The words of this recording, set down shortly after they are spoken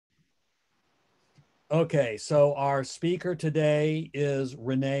Okay, so our speaker today is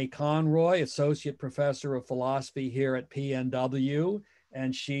Renee Conroy, Associate Professor of Philosophy here at PNW,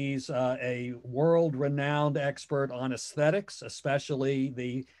 and she's a world-renowned expert on aesthetics, especially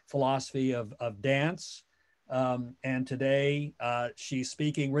the philosophy of dance. And today she's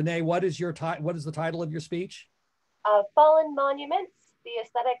speaking. Renee, what is the title of your speech? Fallen Monuments, the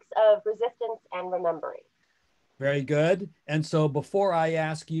Aesthetics of Resistance and Remembering. Very good. And so before I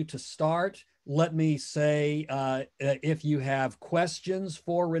ask you to start, let me say if you have questions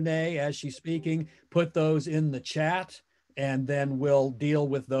for Renee as she's speaking, put those in the chat, and then we'll deal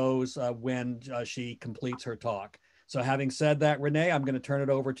with those when she completes her talk. So having said that, Renee, I'm going to turn it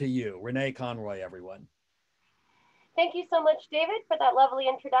over to you. Renee Conroy, everyone. Thank you so much, David, for that lovely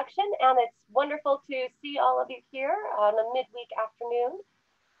introduction. And it's wonderful to see all of you here on a midweek afternoon.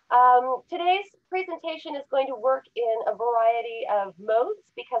 Today's presentation is going to work in a variety of modes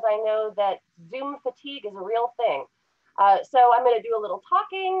because I know that Zoom fatigue is a real thing. So I'm going to do a little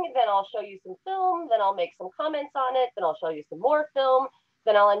talking, then I'll show you some film, then I'll make some comments on it, then I'll show you some more film,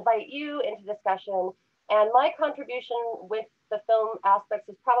 then I'll invite you into discussion. And my contribution with the film aspects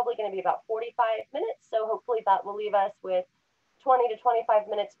is probably going to be about 45 minutes. So hopefully that will leave us with 20 to 25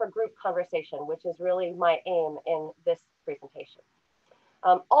 minutes for group conversation, which is really my aim in this presentation.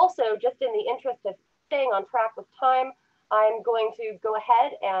 Also, just in the interest of staying on track with time, I'm going to go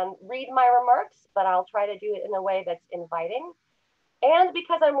ahead and read my remarks, but I'll try to do it in a way that's inviting. And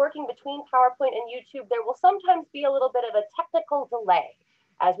because I'm working between PowerPoint and YouTube, there will sometimes be a little bit of a technical delay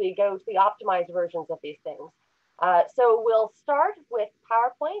as we go to the optimized versions of these things. So we'll start with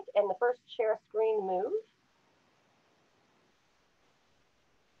PowerPoint and the first share screen move.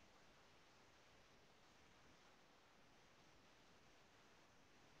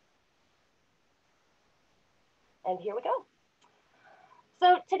 And here we go.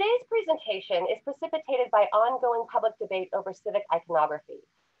 So today's presentation is precipitated by ongoing public debate over civic iconography,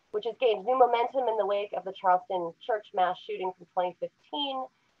 which has gained new momentum in the wake of the Charleston church mass shooting from 2015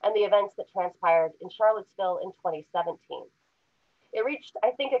 and the events that transpired in Charlottesville in 2017. It reached,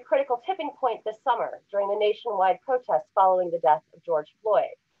 I think, a critical tipping point this summer during the nationwide protests following the death of George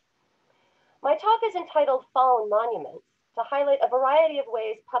Floyd. My talk is entitled Fallen Monuments, to highlight a variety of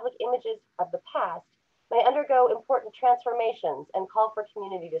ways public images of the past may undergo important transformations and call for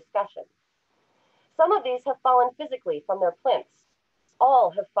community discussion. Some of these have fallen physically from their plinths.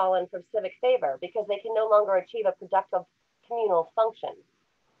 All have fallen from civic favor because they can no longer achieve a productive communal function.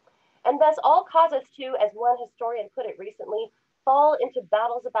 And thus all cause us to, as one historian put it recently, fall into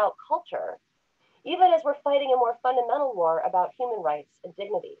battles about culture, even as we're fighting a more fundamental war about human rights and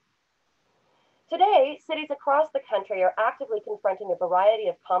dignity. Today, cities across the country are actively confronting a variety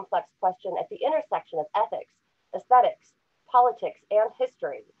of complex questions at the intersection of ethics, aesthetics, politics, and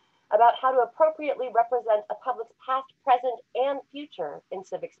history about how to appropriately represent a public's past, present, and future in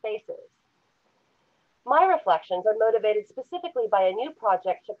civic spaces. My reflections are motivated specifically by a new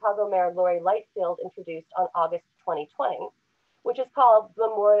project Chicago Mayor Lori Lightfield introduced on August 2020, which is called the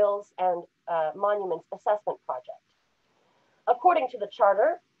Memorials and Monuments Assessment Project. According to the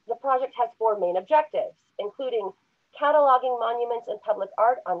charter, the project has 4 main objectives, including cataloging monuments and public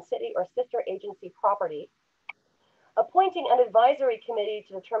art on city or sister agency property, appointing an advisory committee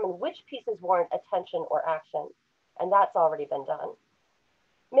to determine which pieces warrant attention or action, and that's already been done,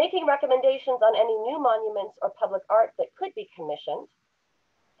 making recommendations on any new monuments or public art that could be commissioned,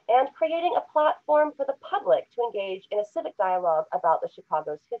 and creating a platform for the public to engage in a civic dialogue about the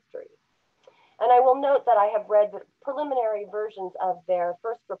Chicago's history. And I will note that I have read that preliminary versions of their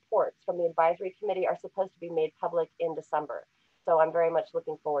first reports from the advisory committee are supposed to be made public in December. So I'm very much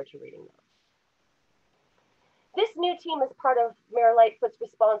looking forward to reading those. This new team is part of Mayor Lightfoot's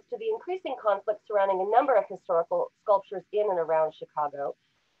response to the increasing conflict surrounding a number of historical sculptures in and around Chicago,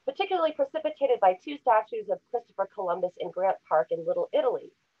 particularly precipitated by 2 statues of Christopher Columbus in Grant Park in Little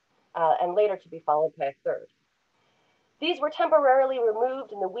Italy, and later to be followed by a 3rd. These were temporarily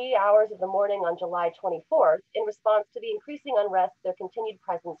removed in the wee hours of the morning on July 24th in response to the increasing unrest their continued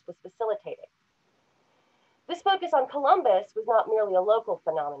presence was facilitating. This focus on Columbus was not merely a local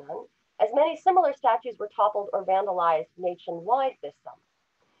phenomenon, as many similar statues were toppled or vandalized nationwide this summer.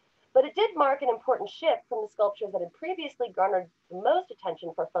 But it did mark an important shift from the sculptures that had previously garnered the most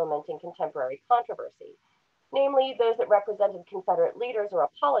attention for fomenting contemporary controversy, namely those that represented Confederate leaders or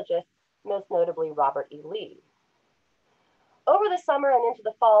apologists, most notably Robert E. Lee. Over the summer and into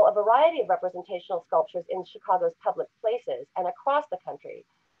the fall, a variety of representational sculptures in Chicago's public places and across the country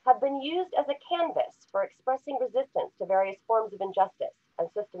have been used as a canvas for expressing resistance to various forms of injustice and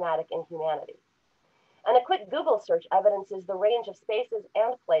systematic inhumanity. And a quick Google search evidences the range of spaces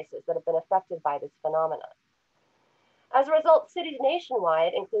and places that have been affected by this phenomenon. As a result, cities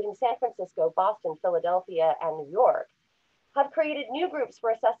nationwide, including San Francisco, Boston, Philadelphia, and New York, have created new groups for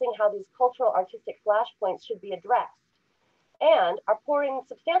assessing how these cultural artistic flashpoints should be addressed, and are pouring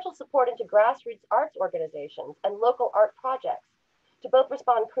substantial support into grassroots arts organizations and local art projects to both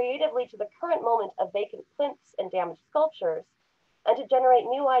respond creatively to the current moment of vacant plinths and damaged sculptures, and to generate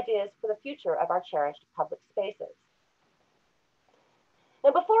new ideas for the future of our cherished public spaces. Now,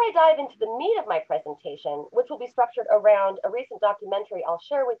 before I dive into the meat of my presentation, which will be structured around a recent documentary I'll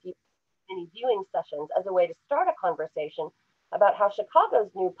share with you in many viewing sessions as a way to start a conversation about how Chicago's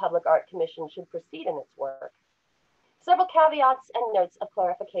new Public Art Commission should proceed in its work, several caveats and notes of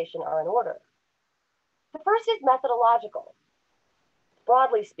clarification are in order. The first is methodological.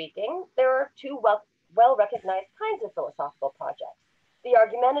 Broadly speaking, there are two well-recognized kinds of philosophical projects, the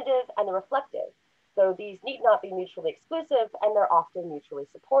argumentative and the reflective, though these need not be mutually exclusive and they're often mutually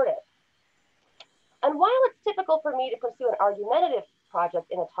supportive. And while it's typical for me to pursue an argumentative project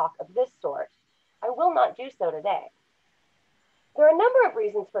in a talk of this sort, I will not do so today. There are a number of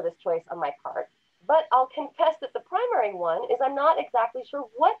reasons for this choice on my part, but I'll confess that the primary one is I'm not exactly sure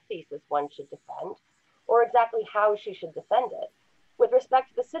what thesis one should defend, or exactly how she should defend it, with respect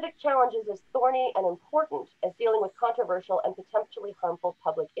to the civic challenges as thorny and important as dealing with controversial and potentially harmful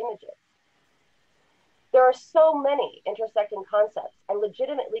public images. There are so many intersecting concepts and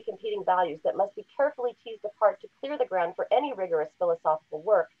legitimately competing values that must be carefully teased apart to clear the ground for any rigorous philosophical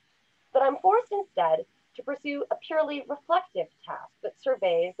work that I'm forced instead to pursue a purely reflective task that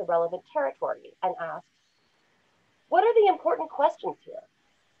surveys the relevant territory and asks, what are the important questions here?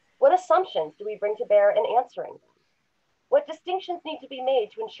 What assumptions do we bring to bear in answering them? What distinctions need to be made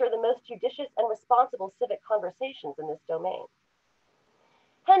to ensure the most judicious and responsible civic conversations in this domain?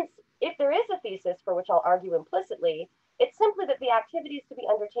 Hence, if there is a thesis for which I'll argue implicitly, it's simply that the activities to be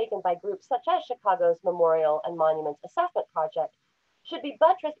undertaken by groups such as Chicago's Memorial and Monuments Assessment Project should be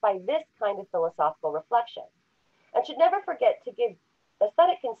buttressed by this kind of philosophical reflection, and should never forget to give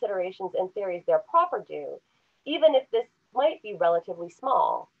aesthetic considerations and theories their proper due, even if this might be relatively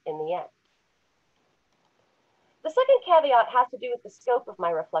small in the end. The second caveat has to do with the scope of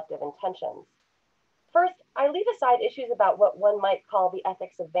my reflective intentions. First, I leave aside issues about what one might call the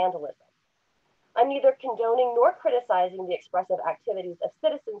ethics of vandalism. I'm neither condoning nor criticizing the expressive activities of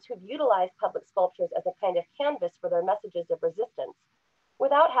citizens who've utilized public sculptures as a kind of canvas for their messages of resistance,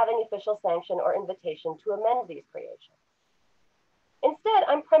 without having official sanction or invitation to amend these creations. Instead,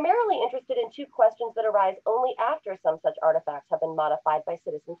 I'm primarily interested in two questions that arise only after some such artifacts have been modified by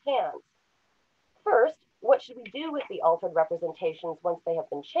citizens' hands. First, what should we do with the altered representations once they have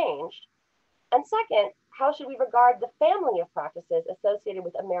been changed? And second, how should we regard the family of practices associated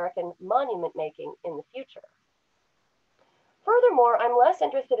with American monument making in the future? Furthermore, I'm less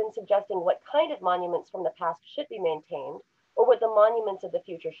interested in suggesting what kind of monuments from the past should be maintained, or what the monuments of the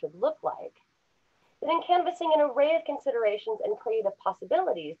future should look like, but in canvassing an array of considerations and creative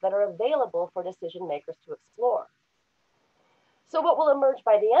possibilities that are available for decision makers to explore. So what will emerge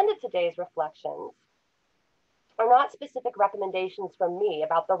by the end of today's reflections are not specific recommendations from me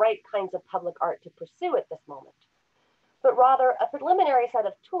about the right kinds of public art to pursue at this moment, but rather a preliminary set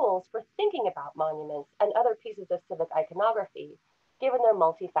of tools for thinking about monuments and other pieces of civic iconography, given their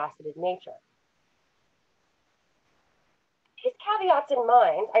multifaceted nature. These caveats in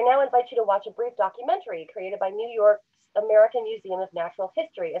mind, I now invite you to watch a brief documentary created by New York's American Museum of Natural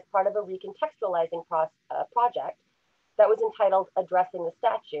History as part of a recontextualizing project that was entitled Addressing the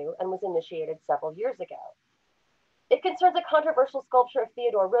Statue and was initiated several years ago. It concerns a controversial sculpture of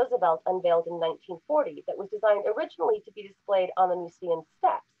Theodore Roosevelt unveiled in 1940 that was designed originally to be displayed on the museum's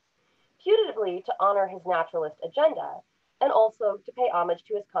steps, putatively to honor his naturalist agenda, and also to pay homage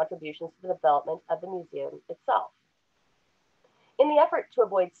to his contributions to the development of the museum itself. In the effort to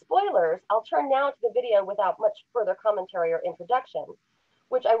avoid spoilers, I'll turn now to the video without much further commentary or introduction,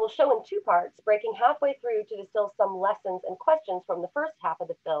 which I will show in two parts, breaking halfway through to distill some lessons and questions from the first half of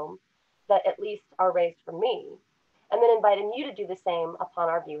the film that at least are raised from me, and then inviting you to do the same upon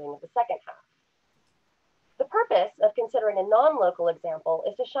our viewing of the second half. The purpose of considering a non-local example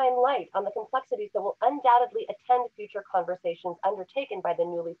is to shine light on the complexities that will undoubtedly attend future conversations undertaken by the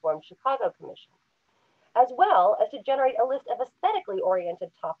newly formed Chicago Commission, as well as to generate a list of aesthetically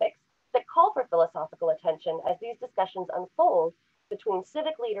oriented topics that call for philosophical attention as these discussions unfold between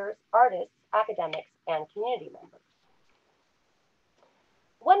civic leaders, artists, academics, and community members.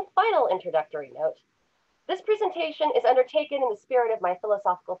 One final introductory note. This presentation is undertaken in the spirit of my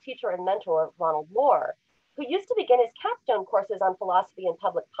philosophical teacher and mentor, Ronald Moore, who used to begin his capstone courses on philosophy and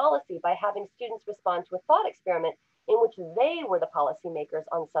public policy by having students respond to a thought experiment in which they were the policymakers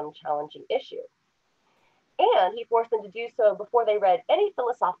on some challenging issue. And he forced them to do so before they read any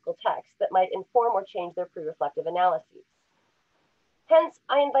philosophical text that might inform or change their pre-reflective analyses. Hence,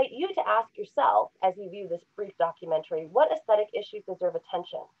 I invite you to ask yourself, as you view this brief documentary, what aesthetic issues deserve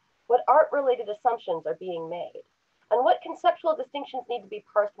attention? What art-related assumptions are being made? And what conceptual distinctions need to be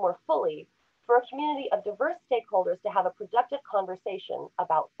parsed more fully for a community of diverse stakeholders to have a productive conversation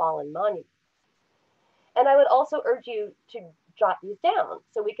about fallen monuments? And I would also urge you to jot these down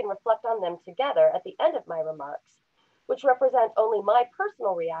so we can reflect on them together at the end of my remarks, which represent only my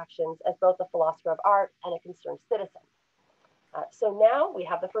personal reactions as both a philosopher of art and a concerned citizen. So now we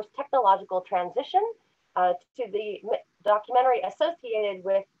have the first technological transition to the documentary associated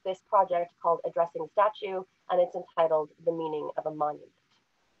with this project called Addressing Statue, and it's entitled The Meaning of a Monument.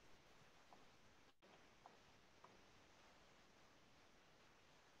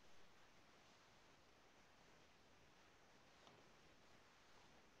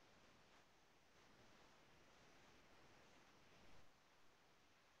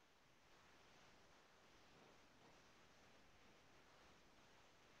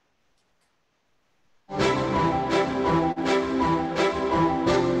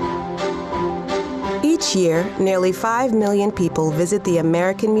 Each year, nearly 5 million people visit the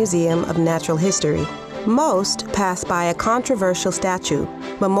American Museum of Natural History. Most pass by a controversial statue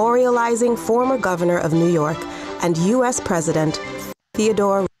memorializing former governor of New York and U.S. President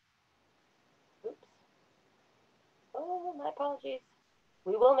Theodore. Oops. Oh, my apologies.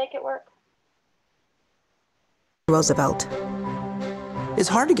 We will make it work. Roosevelt. It's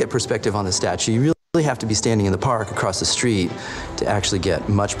hard to get perspective on the statue. You really have to be standing in the park across the street to actually get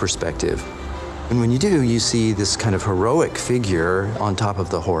much perspective. And when you do, you see this kind of heroic figure on top of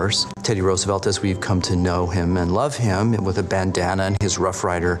the horse. Teddy Roosevelt, as we've come to know him and love him, with a bandana and his Rough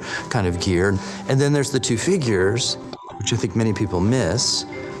Rider kind of gear. And then there's the two figures, which I think many people miss,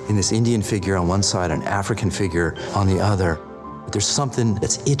 in this Indian figure on one side, an African figure on the other. But there's something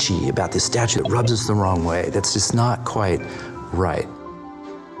that's itchy about this statue that rubs us the wrong way, that's just not quite right.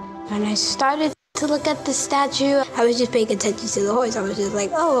 When I started to look at the statue, I was just paying attention to the horse. I was just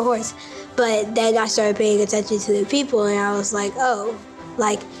like, oh, a horse. But then I started paying attention to the people, and I was like, oh,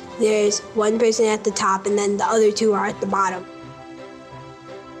 like there's one person at the top and then the other two are at the bottom.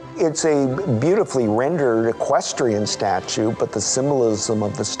 It's a beautifully rendered equestrian statue, but the symbolism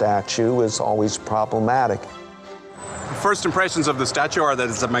of the statue is always problematic. First impressions of the statue are that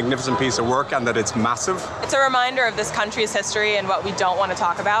it's a magnificent piece of work and that it's massive. It's a reminder of this country's history and what we don't want to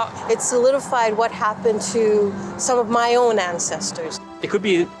talk about. It solidified what happened to some of my own ancestors. It could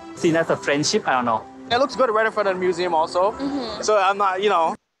be seen as a friendship, I don't know. It looks good right in front of the museum also. So I'm not, you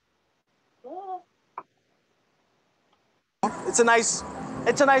know. It's a nice,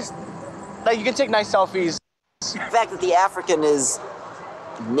 like you can take nice selfies. The fact that the African is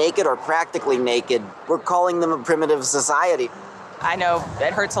naked or practically naked, we're calling them a primitive society. I know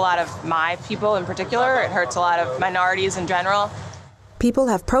it hurts a lot of my people in particular. It hurts a lot of minorities in general. People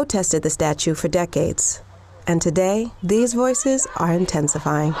have protested the statue for decades. And today, these voices are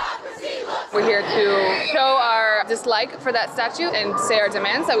intensifying. We're here to show our dislike for that statue and say our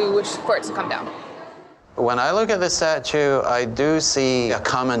demands that we wish for it to come down. When I look at the statue, I do see a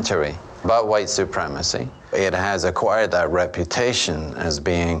commentary about white supremacy. It has acquired that reputation as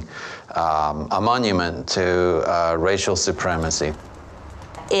being a monument to racial supremacy.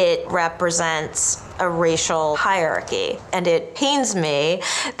 It represents a racial hierarchy, and it pains me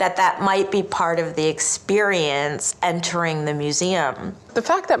that that might be part of the experience entering the museum. The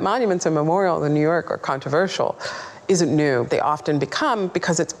fact that monuments and memorials in New York are controversial isn't new. They often become,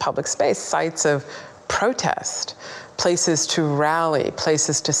 because it's public space, sites of protest, places to rally,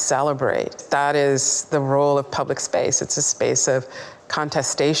 places to celebrate. That is the role of public space. It's a space of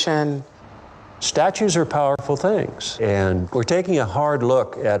contestation. Statues are powerful things, and we're taking a hard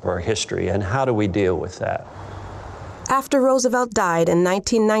look at our history and how do we deal with that. After Roosevelt died in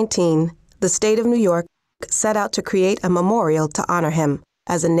 1919, the state of New York set out to create a memorial to honor him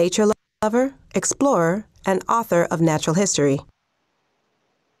as a nature lover, explorer, and author of natural history.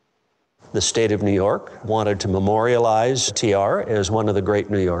 The state of New York wanted to memorialize TR as one of the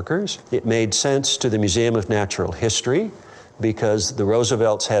great New Yorkers. It made sense to the Museum of Natural History because the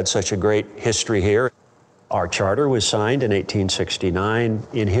Roosevelts had such a great history here. Our charter was signed in 1869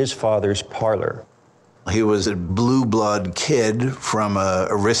 in his father's parlor. He was a blue blood kid from an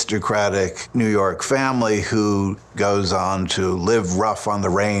aristocratic New York family who goes on to live rough on the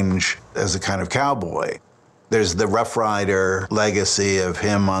range as a kind of cowboy. There's the Rough Rider legacy of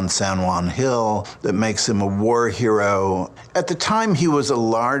him on San Juan Hill that makes him a war hero. At the time, he was a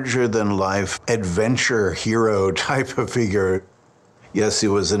larger-than-life adventure hero type of figure. Yes, he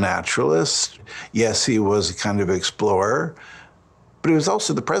was a naturalist. Yes, he was a kind of explorer. But he was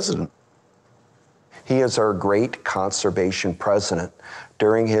also the president. He is our great conservation president.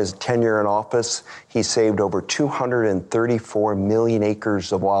 During his tenure in office, he saved over 234 million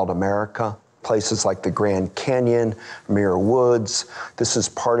acres of wild America. Places like the Grand Canyon, Muir Woods. This is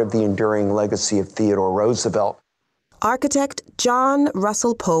part of the enduring legacy of Theodore Roosevelt. Architect John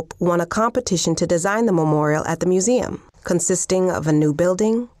Russell Pope won a competition to design the memorial at the museum, consisting of a new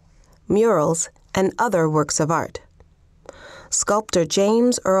building, murals, and other works of art. Sculptor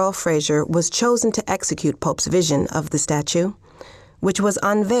James Earl Fraser was chosen to execute Pope's vision of the statue, which was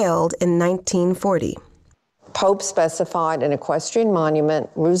unveiled in 1940. Pope specified an equestrian monument,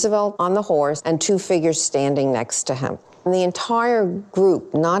 Roosevelt on the horse, and two figures standing next to him. And the entire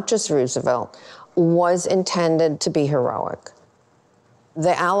group, not just Roosevelt, was intended to be heroic.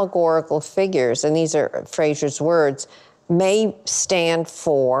 The allegorical figures, and these are Fraser's words, may stand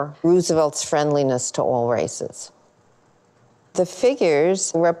for Roosevelt's friendliness to all races. The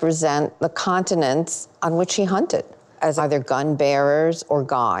figures represent the continents on which he hunted as either gun bearers or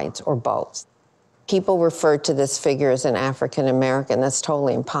guides or both. People refer to this figure as an African American. That's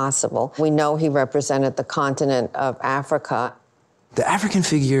totally impossible. We know he represented the continent of Africa. The African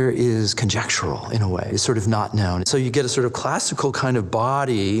figure is conjectural in a way. It's sort of not known. So you get a sort of classical kind of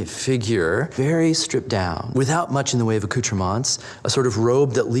body figure, very stripped down, without much in the way of accoutrements, a sort of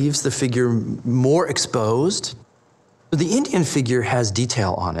robe that leaves the figure more exposed. The Indian figure has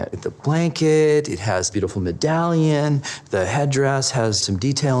detail on it. The blanket, it has a beautiful medallion, the headdress has some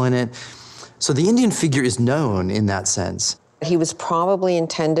detail in it. So the Indian figure is known in that sense. He was probably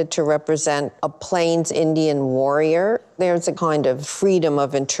intended to represent a Plains Indian warrior. There's a kind of freedom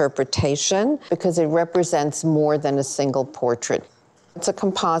of interpretation because it represents more than a single portrait. It's a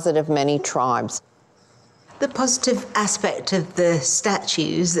composite of many tribes. The positive aspect of the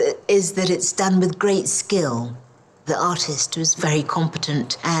statues is that it's done with great skill. The artist was very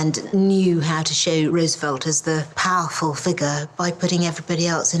competent and knew how to show Roosevelt as the powerful figure by putting everybody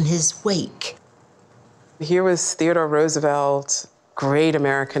else in his wake. Here was Theodore Roosevelt, great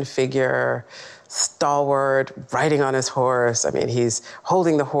American figure, stalwart, riding on his horse. I mean, he's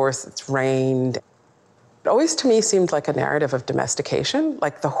holding the horse that's reined. It always to me seemed like a narrative of domestication,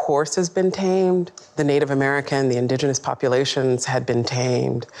 like the horse has been tamed, the Native American, the indigenous populations had been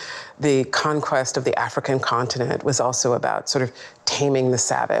tamed. The conquest of the African continent was also about sort of taming the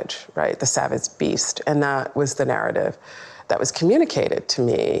savage, right? The savage beast. And that was the narrative that was communicated to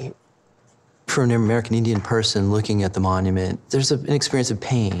me. For an American Indian person looking at the monument, there's an experience of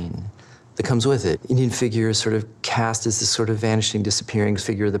pain that comes with it. Indian figure is sort of cast as this sort of vanishing, disappearing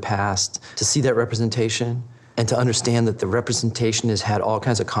figure of the past. To see that representation and to understand that the representation has had all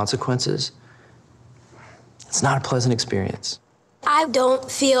kinds of consequences, it's not a pleasant experience. I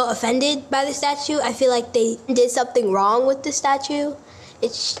don't feel offended by the statue. I feel like they did something wrong with the statue.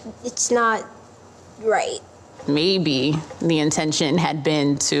 It's not right. Maybe the intention had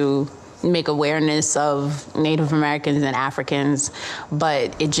been to make awareness of Native Americans and Africans,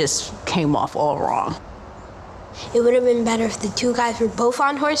 but it just came off all wrong. It would have been better if the two guys were both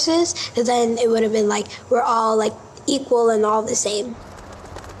on horses, because then it would have been like, we're all like equal and all the same.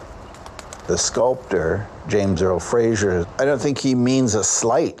 The sculptor, James Earl Fraser, I don't think he means a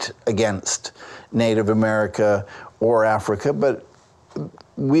slight against Native America or Africa, but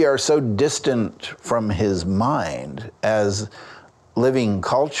we are so distant from his mind as living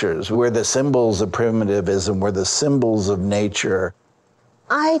cultures. We're the symbols of primitivism, we're the symbols of nature.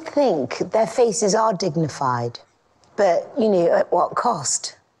 I think their faces are dignified, but, at what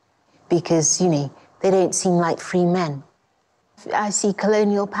cost? Because, they don't seem like free men. I see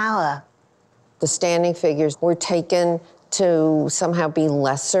colonial power. The standing figures were taken to somehow be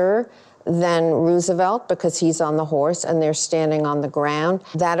lesser than Roosevelt because he's on the horse and they're standing on the ground.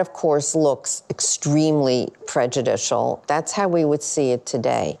 That, of course, looks extremely prejudicial. That's how we would see it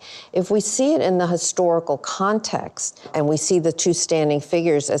today. If we see it in the historical context and we see the two standing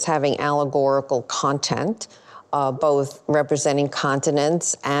figures as having allegorical content, both representing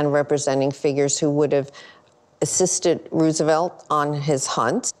continents and representing figures who would have assisted Roosevelt on his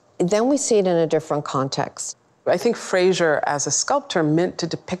hunt, then we see it in a different context. I think Fraser, as a sculptor, meant to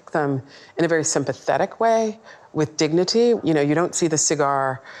depict them in a very sympathetic way, with dignity. You don't see the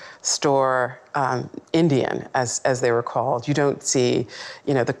cigar store Indian, as they were called. You don't see,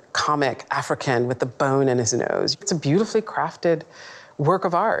 the comic African with the bone in his nose. It's a beautifully crafted work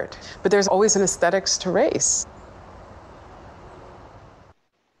of art. But there's always an aesthetics to race.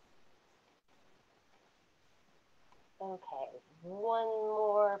 Okay, one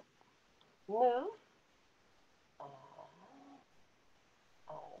more move.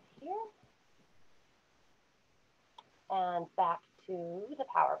 Here. And back to the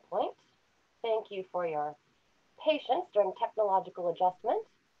PowerPoint. Thank you for your patience during technological adjustment.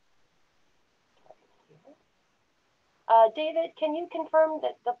 David, can you confirm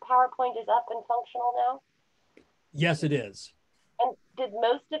that the PowerPoint is up and functional now? Yes, it is. And did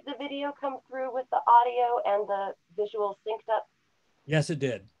most of the video come through with the audio and the visual synced up? Yes, it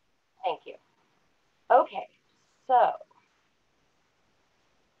did. Thank you. Okay, so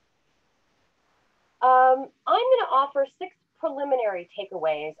I'm going to offer 6 preliminary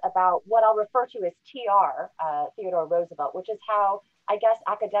takeaways about what I'll refer to as TR, Theodore Roosevelt, which is how I guess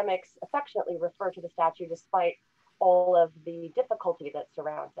academics affectionately refer to the statue despite all of the difficulty that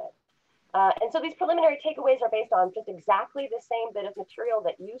surrounds it. And so these preliminary takeaways are based on just exactly the same bit of material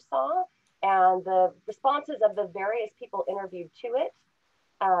that you saw and the responses of the various people interviewed to it.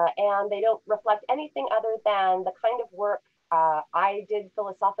 And they don't reflect anything other than the kind of work I did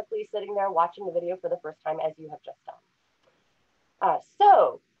philosophically sitting there watching the video for the first time, as you have just done.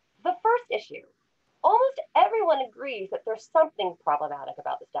 So the first issue, almost everyone agrees that there's something problematic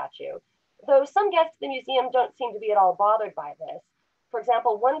about the statue, though some guests at the museum don't seem to be at all bothered by this. For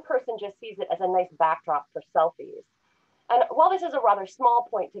example, one person just sees it as a nice backdrop for selfies. And while this is a rather small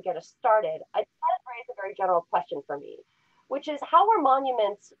point to get us started, I thought it raised a very general question for me, which is how are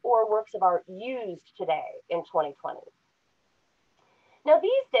monuments or works of art used today in 2020? Now,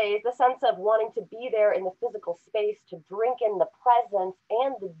 these days, the sense of wanting to be there in the physical space to drink in the presence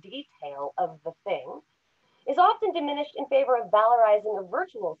and the detail of the thing is often diminished in favor of valorizing a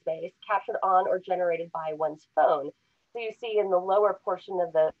virtual space captured on or generated by one's phone. So you see in the lower portion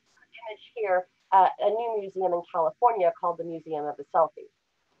of the image here, a new museum in California called the Museum of the Selfie.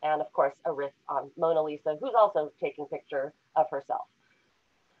 And of course, a riff on Mona Lisa, who's also taking a picture of herself.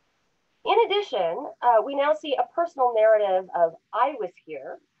 In addition, we now see a personal narrative of I was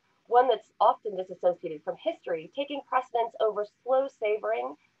here, one that's often disassociated from history, taking precedence over slow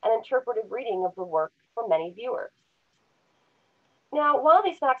savoring and interpretive reading of the work for many viewers. Now, while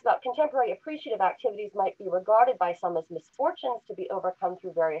these facts about contemporary appreciative activities might be regarded by some as misfortunes to be overcome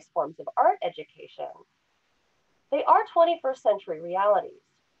through various forms of art education, they are 21st century realities.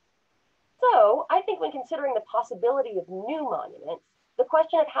 So I think when considering the possibility of new monuments, the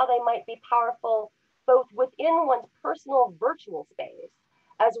question of how they might be powerful both within one's personal virtual space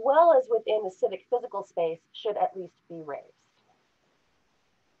as well as within the civic physical space should at least be raised.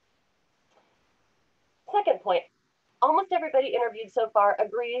 Second point, almost everybody interviewed so far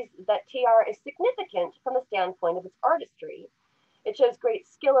agrees that TR is significant from the standpoint of its artistry. It shows great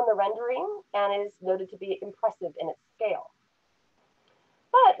skill in the rendering and is noted to be impressive in its scale.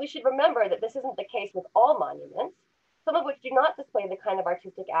 But we should remember that this isn't the case with all monuments, some of which do not display the kind of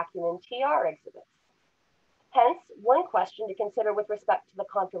artistic acumen TR exhibits. Hence, one question to consider with respect to the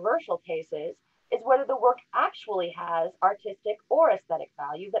controversial cases is whether the work actually has artistic or aesthetic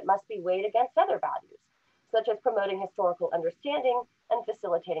value that must be weighed against other values, such as promoting historical understanding and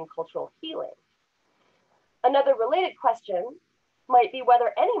facilitating cultural healing. Another related question might be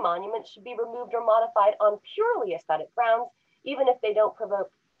whether any monuments should be removed or modified on purely aesthetic grounds, even if they don't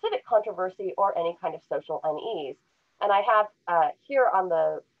provoke civic controversy or any kind of social unease. And I have here on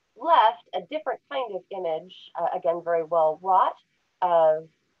the left a different kind of image, again, very well wrought, of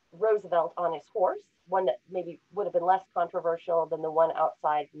Roosevelt on his horse, one that maybe would have been less controversial than the one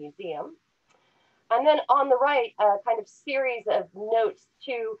outside the museum. And then on the right, a kind of series of notes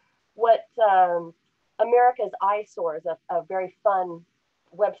to what America's Eyesores, a very fun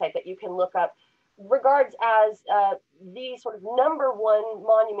website that you can look up, regards as the sort of #1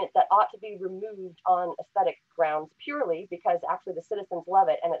 monument that ought to be removed on aesthetic grounds purely because actually the citizens love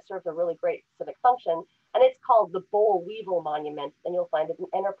it and it serves a really great civic function. And it's called the Boll Weevil Monument, and you'll find it in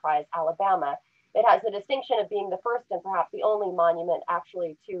Enterprise, Alabama. It has the distinction of being the first and perhaps the only monument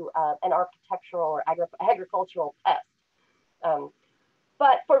actually to an architectural or agricultural pest.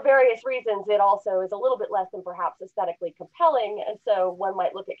 But for various reasons, it also is a little bit less than perhaps aesthetically compelling. And so one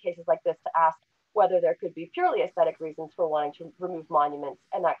might look at cases like this to ask whether there could be purely aesthetic reasons for wanting to remove monuments,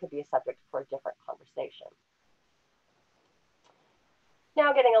 and that could be a subject for a different conversation.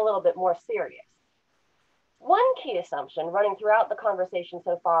 Now getting a little bit more serious. One key assumption running throughout the conversation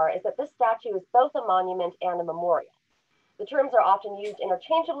so far is that this statue is both a monument and a memorial. The terms are often used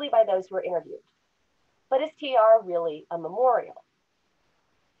interchangeably by those who are interviewed. But is TR really a memorial?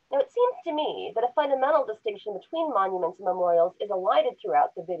 Now, it seems to me that a fundamental distinction between monuments and memorials is elided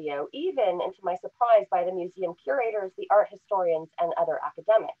throughout the video, even, and to my surprise, by the museum curators, the art historians, and other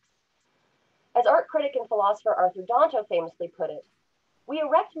academics. As art critic and philosopher Arthur Danto famously put it, we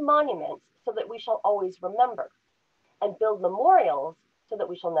erect monuments so that we shall always remember, and build memorials so that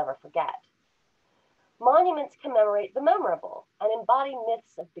we shall never forget. Monuments commemorate the memorable and embody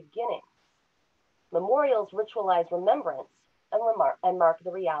myths of beginnings. Memorials ritualize remembrance and mark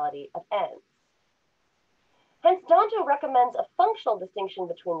the reality of ends. Hence, Danto recommends a functional distinction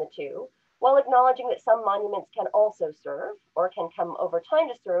between the two, while acknowledging that some monuments can also serve, or can come over time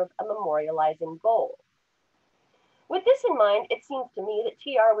to serve, a memorializing goal. With this in mind, it seems to me that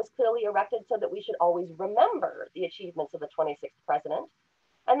TR was clearly erected so that we should always remember the achievements of the 26th president,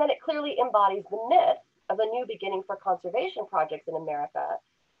 and that it clearly embodies the myth of a new beginning for conservation projects in America,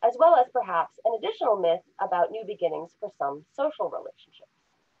 as well as perhaps an additional myth about new beginnings for some social relationships.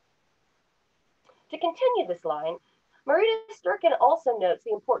 To continue this line, Marita Sturken also notes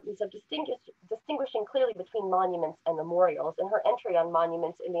the importance of distinguishing clearly between monuments and memorials in her entry on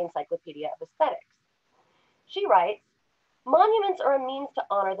monuments in the Encyclopedia of Aesthetics. She writes, monuments are a means to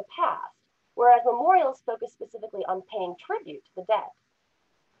honor the past, whereas memorials focus specifically on paying tribute to the dead.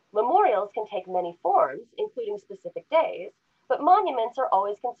 Memorials can take many forms, including specific days, but monuments are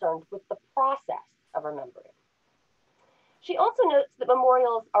always concerned with the process of remembering. She also notes that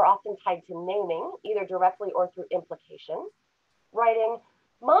memorials are often tied to naming, either directly or through implication, writing,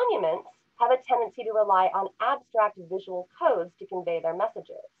 monuments have a tendency to rely on abstract visual codes to convey their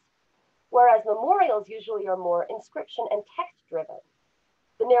messages, whereas memorials usually are more inscription and text-driven,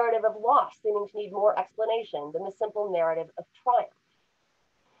 the narrative of loss seeming to need more explanation than the simple narrative of triumph.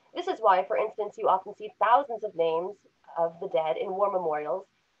 This is why, for instance, you often see thousands of names of the dead in war memorials,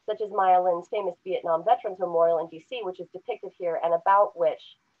 such as Maya Lin's famous Vietnam Veterans Memorial in DC, which is depicted here and about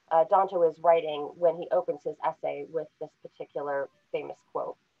which Danto is writing when he opens his essay with this particular famous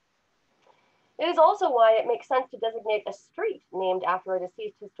quote. It is also why it makes sense to designate a street named after a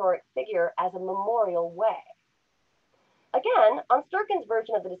deceased historic figure as a memorial way. Again, on Sturken's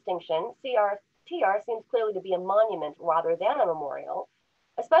version of the distinction, TR seems clearly to be a monument rather than a memorial,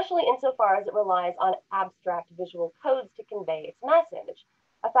 especially insofar as it relies on abstract visual codes to convey its message,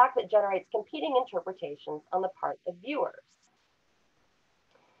 a fact that generates competing interpretations on the part of viewers.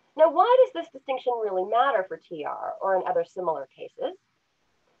 Now, why does this distinction really matter for TR or in other similar cases?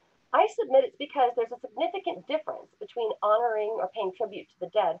 I submit it's because there's a significant difference between honoring or paying tribute to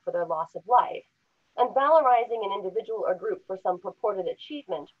the dead for their loss of life and valorizing an individual or group for some purported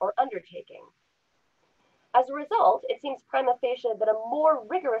achievement or undertaking. As a result, it seems prima facie that a more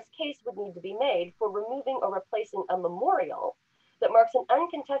rigorous case would need to be made for removing or replacing a memorial that marks an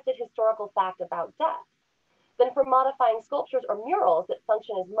uncontested historical fact about death than for modifying sculptures or murals that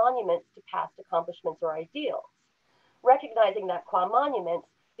function as monuments to past accomplishments or ideals, recognizing that qua monuments,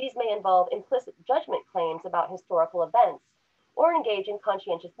 these may involve implicit judgment claims about historical events or engage in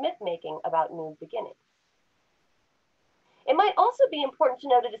conscientious myth-making about new beginnings. It might also be important to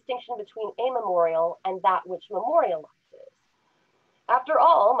note a distinction between a memorial and that which memorializes. After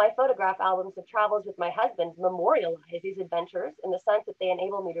all, my photograph albums of travels with my husband memorialize these adventures in the sense that they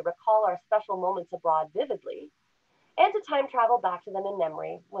enable me to recall our special moments abroad vividly and to time travel back to them in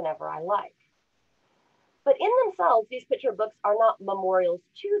memory whenever I like. But in themselves, these picture books are not memorials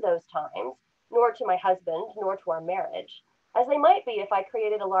to those times, nor to my husband, nor to our marriage, as they might be if I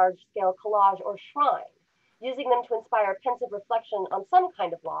created a large-scale collage or shrine, using them to inspire pensive reflection on some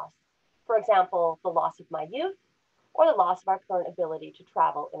kind of loss, for example, the loss of my youth, or the loss of our current ability to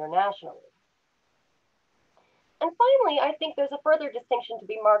travel internationally. And finally, I think there's a further distinction to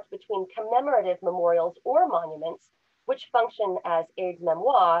be marked between commemorative memorials or monuments, which function as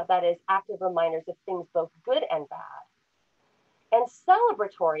aides-memoire, that is, active reminders of things both good and bad, and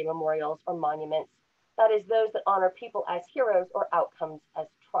celebratory memorials or monuments, that is, those that honor people as heroes or outcomes as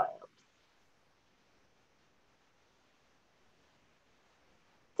triumphs.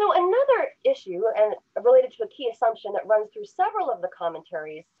 So another issue, and related to a key assumption that runs through several of the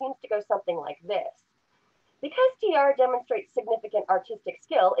commentaries, seems to go something like this. Because TR demonstrates significant artistic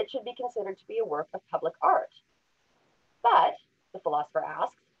skill, it should be considered to be a work of public art. But, the philosopher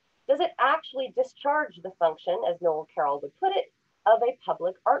asks, does it actually discharge the function, as Noel Carroll would put it, of a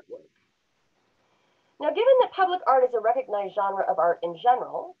public artwork? Now, given that public art is a recognized genre of art in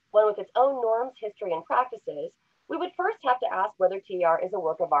general, one with its own norms, history, and practices, we would first have to ask whether TR is a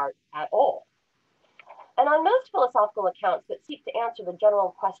work of art at all. And on most philosophical accounts that seek to answer the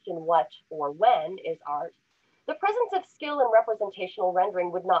general question, what or when is art, the presence of skill in representational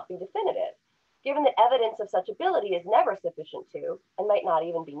rendering would not be definitive, given that evidence of such ability is never sufficient to, and might not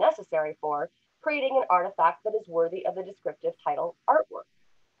even be necessary for, creating an artifact that is worthy of the descriptive title artwork.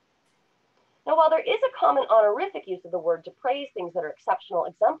 Now, while there is a common honorific use of the word to praise things that are exceptional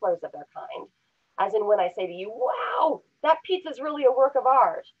exemplars of their kind, as in when I say to you, wow, that pizza's really a work of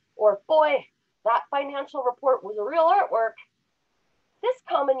art, or boy, that financial report was a real artwork, this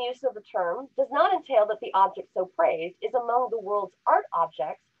common use of the term does not entail that the object so praised is among the world's art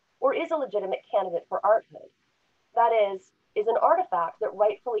objects or is a legitimate candidate for arthood. That is an artifact that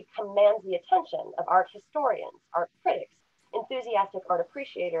rightfully commands the attention of art historians, art critics, enthusiastic art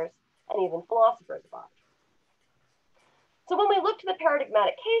appreciators, and even philosophers of art. So when we look to the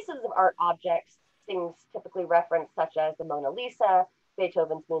paradigmatic cases of art objects, things typically referenced such as the Mona Lisa,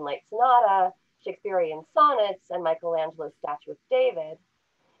 Beethoven's Moonlight Sonata, Shakespearean sonnets, and Michelangelo's statue of David,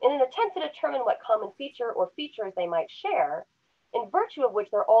 in an attempt to determine what common feature or features they might share, in virtue of which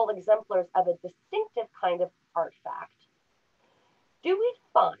they're all exemplars of a distinctive kind of artifact, do we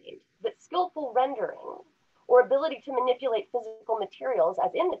find that skillful rendering or ability to manipulate physical materials,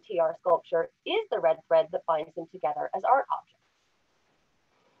 as in the TR sculpture, is the red thread that binds them together as art objects?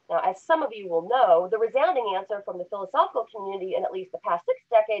 Now, as some of you will know, the resounding answer from the philosophical community in at least the past 6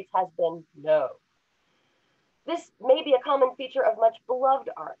 decades has been no. This may be a common feature of much beloved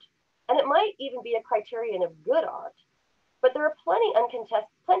art, and it might even be a criterion of good art, but there are plenty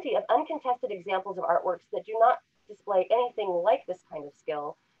of uncontested examples of artworks that do not display anything like this kind of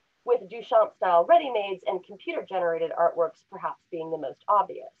skill, with Duchamp-style ready-mades and computer-generated artworks perhaps being the most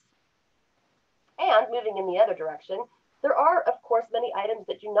obvious. And moving in the other direction, there are, of course, many items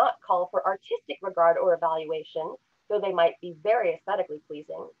that do not call for artistic regard or evaluation, though they might be very aesthetically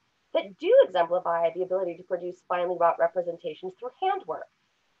pleasing, that do exemplify the ability to produce finely wrought representations through handwork,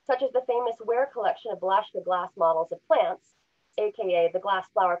 such as the famous Ware collection of Blaschka glass models of plants, aka the glass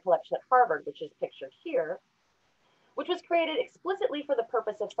flower collection at Harvard, which is pictured here, which was created explicitly for the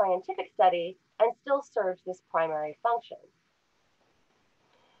purpose of scientific study and still serves this primary function.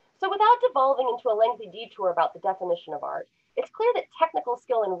 So without devolving into a lengthy detour about the definition of art, it's clear that technical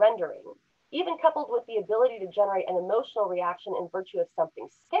skill in rendering, even coupled with the ability to generate an emotional reaction in virtue of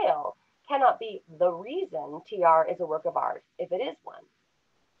something's scale, cannot be the reason TR is a work of art, if it is one.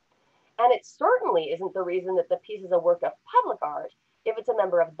 And it certainly isn't the reason that the piece is a work of public art, if it's a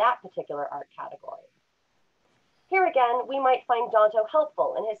member of that particular art category. Here again, we might find Danto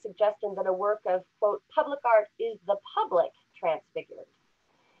helpful in his suggestion that a work of, quote, public art is the public transfigured.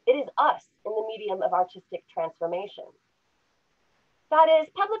 It is us in the medium of artistic transformation. That is,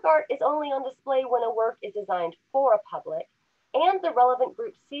 public art is only on display when a work is designed for a public and the relevant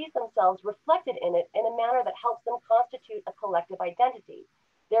group sees themselves reflected in it in a manner that helps them constitute a collective identity,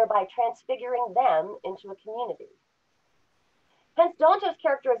 thereby transfiguring them into a community. Hence, Danto's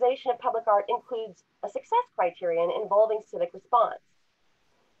characterization of public art includes a success criterion involving civic response.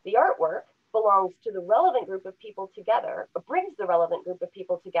 The artwork belongs to the relevant group of people together, or brings the relevant group of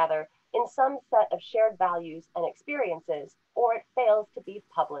people together in some set of shared values and experiences, or it fails to be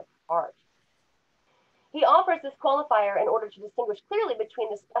public art. He offers this qualifier in order to distinguish clearly between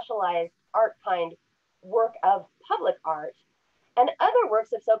the specialized art kind work of public art and other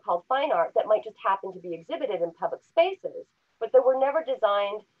works of so-called fine art that might just happen to be exhibited in public spaces, but that were never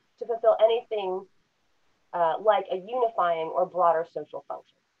designed to fulfill anything like a unifying or broader social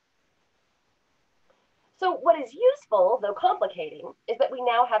function. So what is useful, though complicating, is that we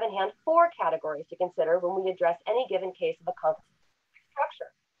now have in hand 4 categories to consider when we address any given case of a complex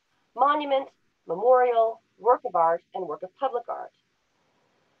structure: monument, memorial, work of art, and work of public art.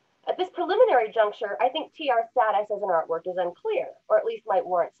 At this preliminary juncture, I think TR's status as an artwork is unclear, or at least might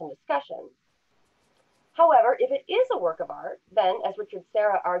warrant some discussion. However, if it is a work of art, then, as Richard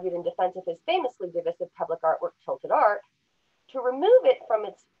Serra argued in defense of his famously divisive public artwork, Tilted Art, to remove it from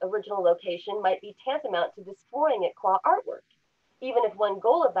its original location might be tantamount to destroying it qua artwork, even if one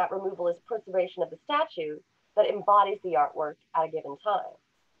goal of that removal is preservation of the statue that embodies the artwork at a given time.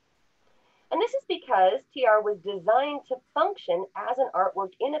 And this is because TR was designed to function as an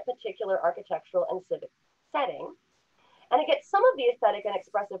artwork in a particular architectural and civic setting, and it gets some of the aesthetic and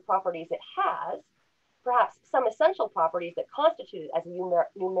expressive properties it has, perhaps some essential properties that constitute it as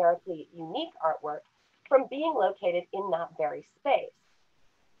a numerically unique artwork, from being located in that very space.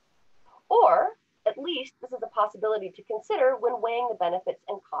 Or, at least, this is a possibility to consider when weighing the benefits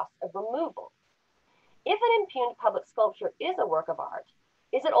and costs of removal. If an impugned public sculpture is a work of art,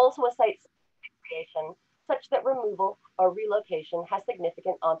 is it also a site creation such that removal or relocation has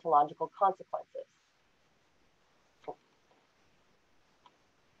significant ontological consequences?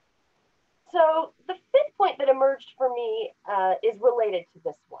 So the 5th point that emerged for me is related to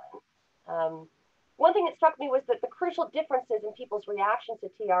this one. One thing that struck me was that the crucial differences in people's reactions to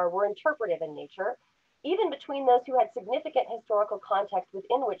TR were interpretive in nature, even between those who had significant historical context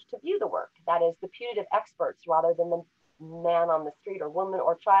within which to view the work, that is, the putative experts rather than the man on the street or woman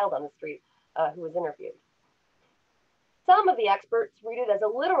or child on the street who was interviewed. Some of the experts read it as a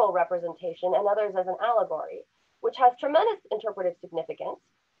literal representation and others as an allegory, which has tremendous interpretive significance,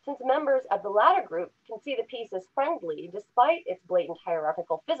 since members of the latter group can see the piece as friendly despite its blatant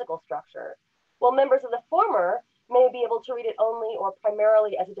hierarchical physical structure, while members of the former may be able to read it only or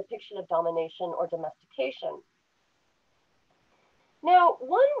primarily as a depiction of domination or domestication. Now,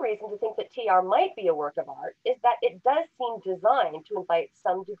 one reason to think that TR might be a work of art is that it does seem designed to invite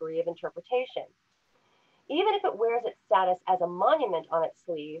some degree of interpretation. Even if it wears its status as a monument on its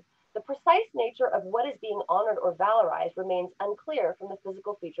sleeve, the precise nature of what is being honored or valorized remains unclear from the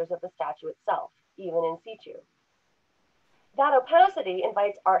physical features of the statue itself, even in situ. That opacity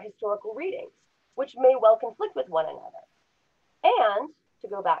invites art historical readings, which may well conflict with one another. And, to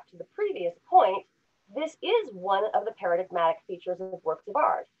go back to the previous point, this is one of the paradigmatic features of works of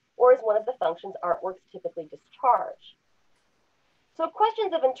art, or is one of the functions artworks typically discharge. So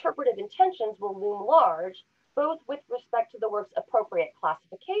questions of interpretive intentions will loom large, both with respect to the work's appropriate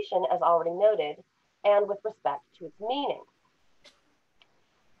classification, as already noted, and with respect to its meaning.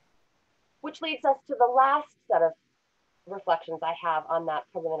 Which leads us to the last set of reflections I have on that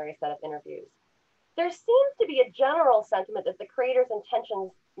preliminary set of interviews. There seems to be a general sentiment that the creator's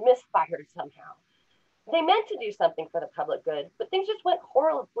intentions misfired somehow. They meant to do something for the public good, but things just went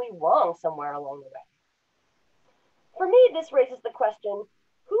horribly wrong somewhere along the way. For me, this raises the question,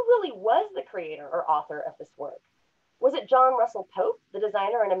 who really was the creator or author of this work? Was it John Russell Pope, the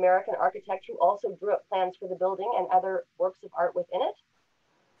designer and American architect who also drew up plans for the building and other works of art within it?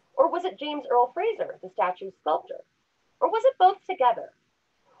 Or was it James Earl Fraser, the statue's sculptor? Or was it both together?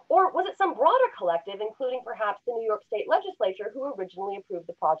 Or was it some broader collective, including perhaps the New York State Legislature, who originally approved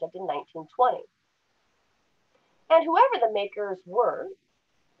the project in 1920? And whoever the makers were,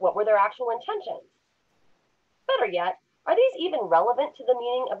 what were their actual intentions? Better yet, are these even relevant to the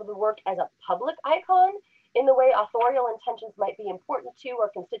meaning of the work as a public icon, in the way authorial intentions might be important to or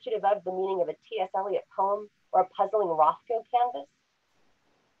constitutive of the meaning of a T.S. Eliot poem or a puzzling Rothko canvas?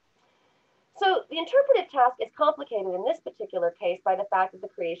 So the interpretive task is complicated in this particular case by the fact that the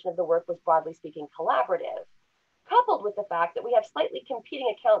creation of the work was, broadly speaking, collaborative, coupled with the fact that we have slightly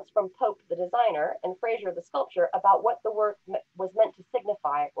competing accounts from Pope, the designer, and Fraser, the sculptor, about what the work was meant to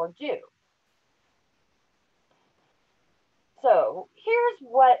signify or do. So here's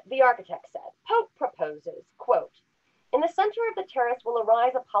what the architect said. Pope proposes, quote, "In the center of the terrace will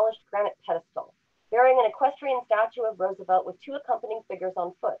arise a polished granite pedestal, bearing an equestrian statue of Roosevelt with two accompanying figures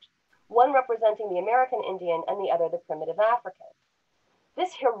on foot, one representing the American Indian and the other the primitive African.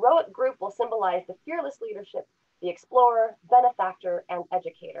 This heroic group will symbolize the fearless leadership, the explorer, benefactor, and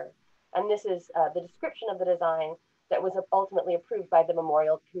educator." And this is the description of the design that was ultimately approved by the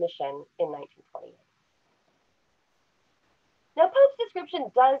Memorial Commission in 1928. Now, Pope's description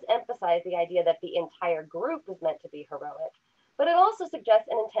does emphasize the idea that the entire group was meant to be heroic, but it also suggests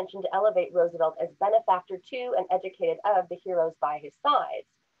an intention to elevate Roosevelt as benefactor to and educated of the heroes by his sides,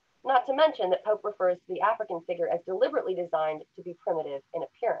 not to mention that Pope refers to the African figure as deliberately designed to be primitive in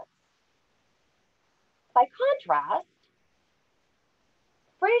appearance. By contrast,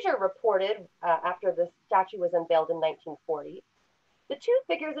 Fraser reported, after the statue was unveiled in 1940, the two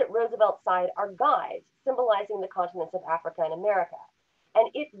figures at Roosevelt's side are guides, symbolizing the continents of Africa and America, and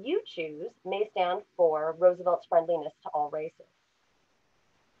 "if you choose" may stand for Roosevelt's friendliness to all races.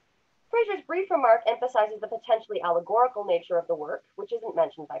 Fraser's brief remark emphasizes the potentially allegorical nature of the work, which isn't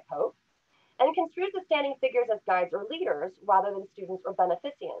mentioned by Pope, and construes the standing figures as guides or leaders rather than students or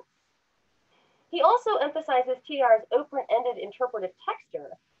beneficients. He also emphasizes TR's open-ended interpretive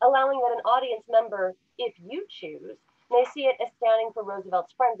texture, allowing that an audience member, "if you choose," may see it as standing for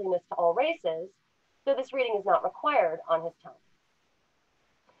Roosevelt's friendliness to all races, though this reading is not required on his tone.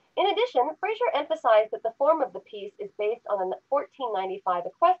 In addition, Fraser emphasized that the form of the piece is based on a 1495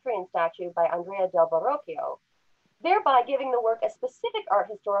 equestrian statue by Andrea del Verrocchio, thereby giving the work a specific art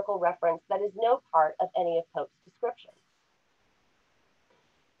historical reference that is no part of any of Pope's descriptions.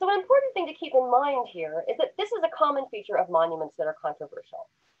 So an important thing to keep in mind here is that this is a common feature of monuments that are controversial,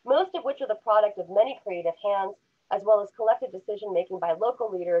 most of which are the product of many creative hands, as well as collective decision-making by local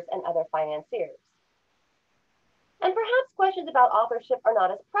leaders and other financiers. And perhaps questions about authorship are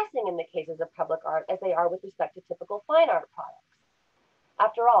not as pressing in the cases of public art as they are with respect to typical fine art products.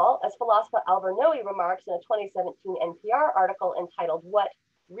 After all, as philosopher Alvar Noe remarks in a 2017 NPR article entitled "What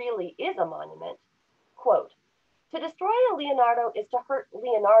Really is a Monument?", quote, "To destroy a Leonardo is to hurt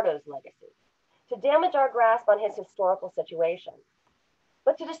Leonardo's legacy. to damage our grasp on his historical situation.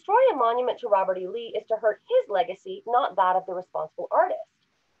 But to destroy a monument to Robert E. Lee is to hurt his legacy, not that of the responsible artist.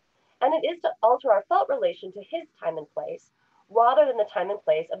 And it is to alter our felt relation to his time and place, rather than the time and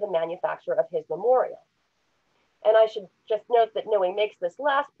place of the manufacture of his memorial. And I should just note that Noe makes this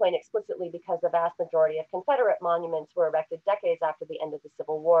last point explicitly because the vast majority of Confederate monuments were erected decades after the end of the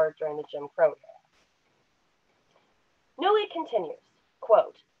Civil War during the Jim Crow era. Noe continues,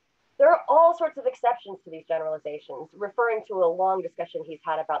 quote, "There are all sorts of exceptions to these generalizations," referring to a long discussion he's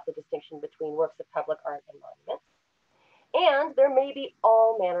had about the distinction between works of public art and monuments. "And there may be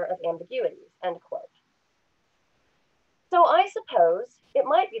all manner of ambiguities," end quote. So I suppose it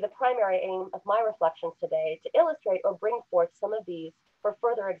might be the primary aim of my reflections today to illustrate or bring forth some of these for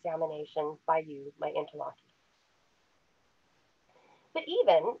further examination by you, my interlocutors. But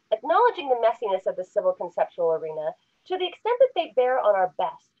even acknowledging the messiness of the civil conceptual arena, to the extent that they bear on our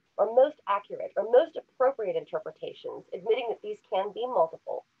best or most accurate or most appropriate interpretations, admitting that these can be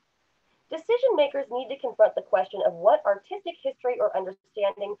multiple, decision makers need to confront the question of what artistic history or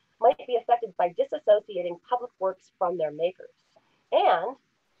understanding might be affected by disassociating public works from their makers, and,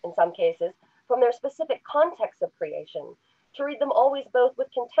 in some cases, from their specific context of creation, to read them always both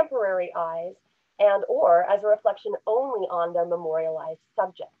with contemporary eyes and or as a reflection only on their memorialized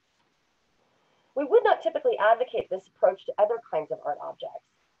subjects. We would not typically advocate this approach to other kinds of art objects.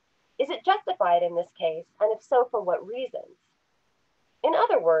 Is it justified in this case, and if so, for what reasons? In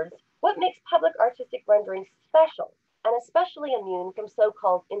other words, what makes public artistic renderings special and especially immune from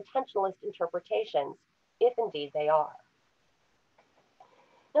so-called intentionalist interpretations, if indeed they are?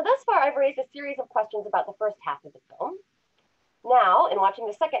 Now, thus far, I've raised a series of questions about the first half of the film. Now, in watching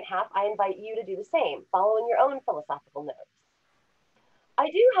the second half, I invite you to do the same, following your own philosophical notes. I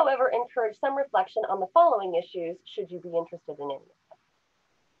do, however, encourage some reflection on the following issues, should you be interested in any of them.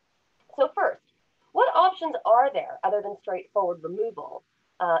 So first, what options are there other than straightforward removal?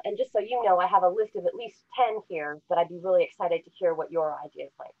 And just so you know, I have a list of at least 10 here, but I'd be really excited to hear what your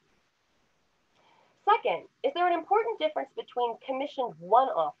ideas might be. Second, is there an important difference between commissioned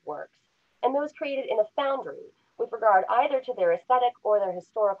one-off works and those created in a foundry with regard either to their aesthetic or their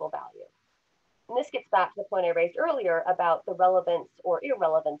historical value? And this gets back to the point I raised earlier about the relevance or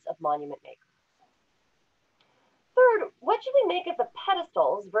irrelevance of monument makers. Third, what should we make of the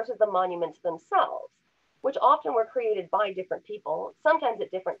pedestals versus the monuments themselves, which often were created by different people, sometimes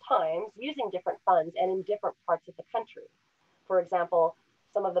at different times, using different funds and in different parts of the country? For example,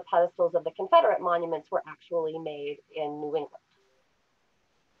 some of the pedestals of the Confederate monuments were actually made in New England.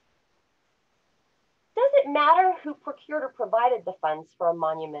 Does it matter who procured or provided the funds for a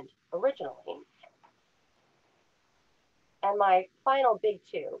monument originally? And my final big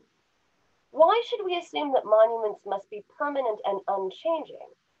two, why should we assume that monuments must be permanent and unchanging?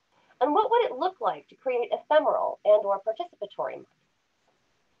 And what would it look like to create ephemeral and or participatory monuments?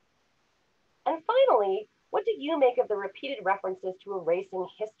 And finally, what do you make of the repeated references to erasing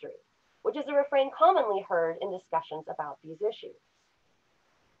history, which is a refrain commonly heard in discussions about these issues?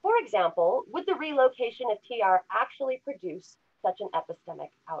 For example, would the relocation of TR actually produce such an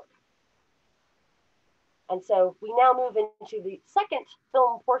epistemic outcome? And so we now move into the second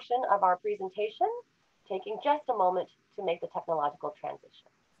film portion of our presentation, taking just a moment to make the technological transition.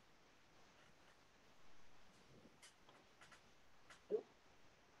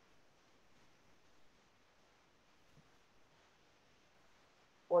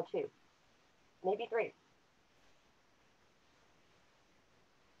 Or two, maybe three.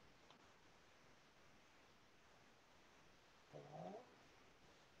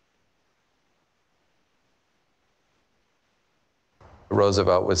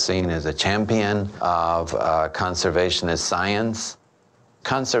 Roosevelt was seen as a champion of conservationist science.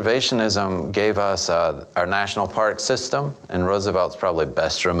 Conservationism gave us our national park system, and Roosevelt's probably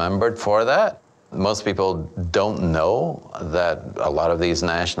best remembered for that. Most people don't know that a lot of these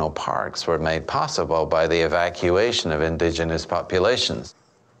national parks were made possible by the evacuation of indigenous populations.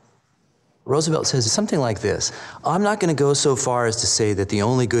 Roosevelt says something like this: I'm not going to go so far as to say that the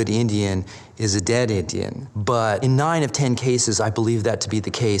only good Indian is a dead Indian, but in 9 of 10 cases, I believe that to be the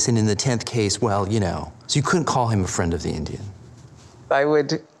case, and in the 10th case, well, you know. So you couldn't call him a friend of the Indian. I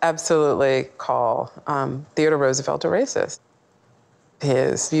would absolutely call Theodore Roosevelt a racist.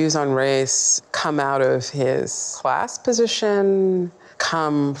 His views on race come out of his class position,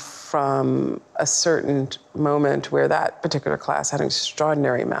 come from a certain moment where that particular class had an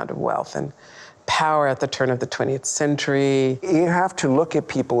extraordinary amount of wealth and power at the turn of the 20th century. You have to look at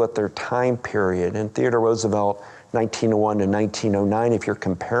people at their time period. And Theodore Roosevelt, 1901 to 1909, if you're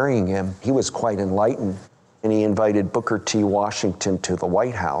comparing him, he was quite enlightened. And he invited Booker T. Washington to the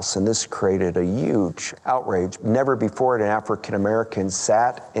White House, and this created a huge outrage. Never before had an African American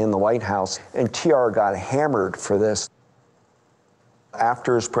sat in the White House, and TR got hammered for this.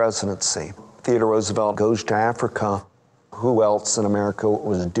 After his presidency, Theodore Roosevelt goes to Africa. Who else in America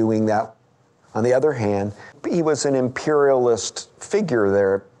was doing that? On the other hand, he was an imperialist figure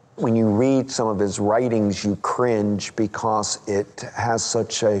there. When you read some of his writings, you cringe because it has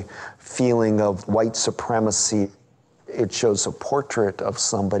such a feeling of white supremacy. It shows a portrait of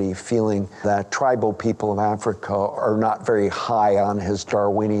somebody feeling that tribal people of Africa are not very high on his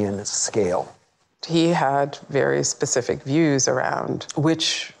Darwinian scale. He had very specific views around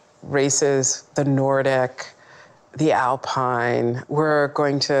which races, the Nordic, the Alpine, were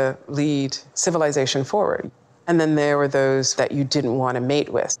going to lead civilization forward. And then there were those that you didn't want to mate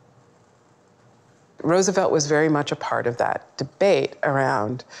with. Roosevelt was very much a part of that debate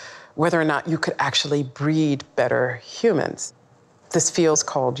around whether or not you could actually breed better humans. This field's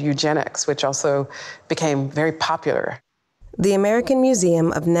called eugenics, which also became very popular. The American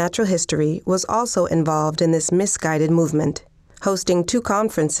Museum of Natural History was also involved in this misguided movement, hosting 2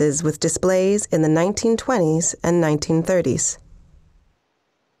 conferences with displays in the 1920s and 1930s.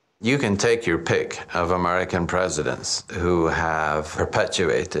 You can take your pick of American presidents who have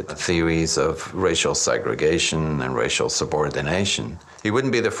perpetuated theories of racial segregation and racial subordination. He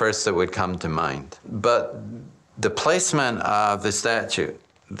wouldn't be the first that would come to mind. But the placement of the statue,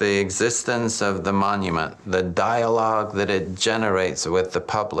 the existence of the monument, the dialogue that it generates with the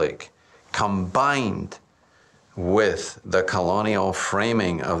public, combined with the colonial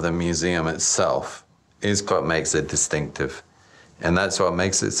framing of the museum itself, is what makes it distinctive. And that's what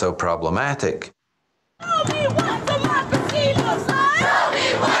makes it so problematic. Show me what democracy looks like! Show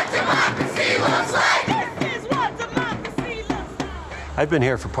me what democracy looks like! This is what democracy looks like! I've been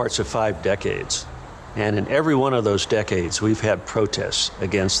here for parts of 5 decades, and in every one of those decades, we've had protests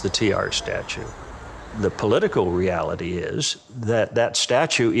against the TR statue. The political reality is that that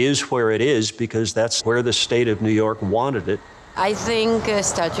statue is where it is because that's where the state of New York wanted it. I think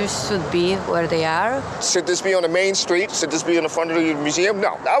statues should be where they are. Should this be on the main street? Should this be in the front of the museum?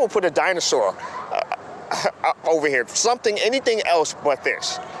 No, I would put a dinosaur over here. Something, anything else but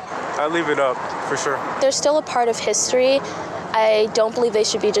this. I leave it up, for sure. They're still a part of history. I don't believe they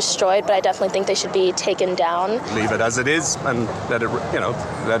should be destroyed, but I definitely think they should be taken down. Leave it as it is and let it,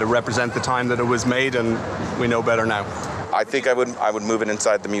 let it represent the time that it was made, and we know better now. I think I would move it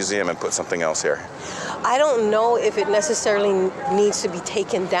inside the museum and put something else here. I don't know if it necessarily needs to be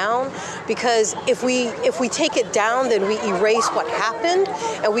taken down, because if we take it down, then we erase what happened,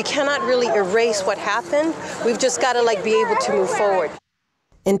 and we cannot really erase what happened. We've just got to be able to move forward.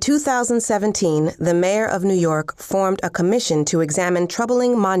 In 2017, the mayor of New York formed a commission to examine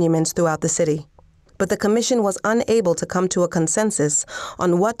troubling monuments throughout the city. But the commission was unable to come to a consensus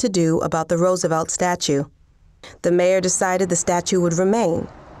on what to do about the Roosevelt statue. The mayor decided the statue would remain,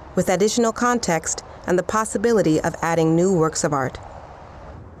 with additional context and the possibility of adding new works of art.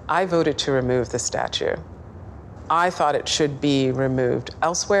 I voted to remove the statue. I thought it should be removed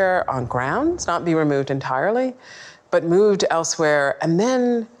elsewhere on grounds, not be removed entirely, but moved elsewhere and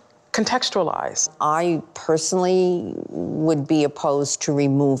then contextualized. I personally would be opposed to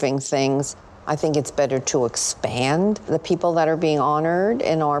removing things. I think it's better to expand the people that are being honored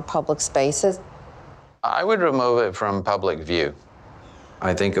in our public spaces. I would remove it from public view.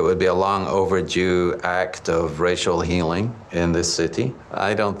 I think it would be a long overdue act of racial healing in this city.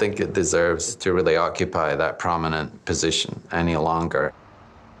 I don't think it deserves to really occupy that prominent position any longer.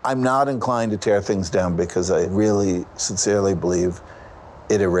 I'm not inclined to tear things down because I really sincerely believe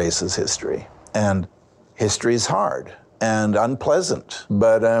it erases history. And history is hard and unpleasant,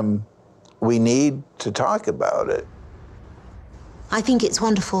 but we need to talk about it. I think it's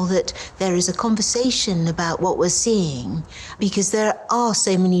wonderful that there is a conversation about what we're seeing, because there are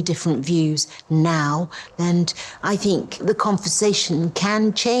so many different views now, and I think the conversation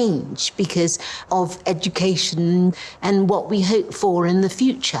can change because of education and what we hope for in the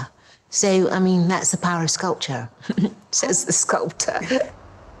future. So, I mean, that's the power of sculpture, says the sculptor.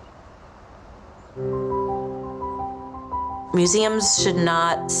 Museums should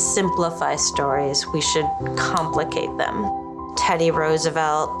not simplify stories. We should complicate them. Teddy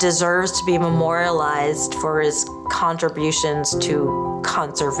Roosevelt deserves to be memorialized for his contributions to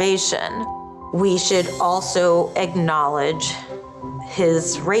conservation. We should also acknowledge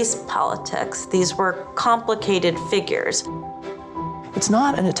his race politics. These were complicated figures. It's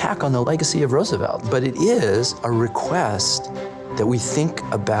not an attack on the legacy of Roosevelt, but it is a request that we think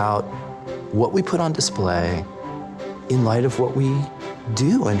about what we put on display in light of what we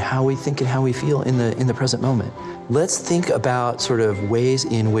do and how we think and how we feel in the present moment. Let's think about sort of ways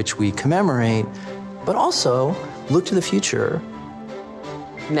in which we commemorate, but also look to the future.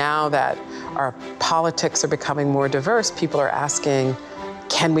 Now that our politics are becoming more diverse, people are asking,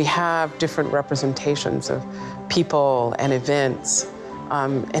 can we have different representations of people and events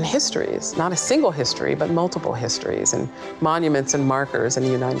and histories? Not a single history, but multiple histories. And monuments and markers in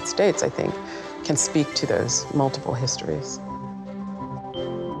the United States, I think, can speak to those multiple histories.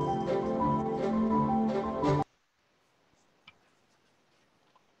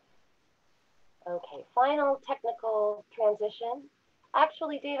 Okay, final technical transition.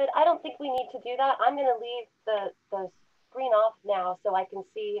 Actually, David, I don't think we need to do that. I'm going to leave the screen off now so I can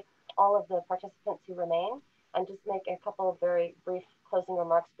see all of the participants who remain and just make a couple of very brief closing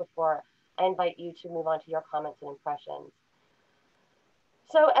remarks before I invite you to move on to your comments and impressions.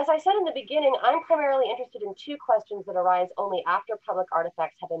 So as I said in the beginning, I'm primarily interested in two questions that arise only after public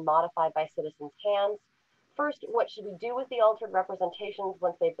artifacts have been modified by citizens' hands. First, what should we do with the altered representations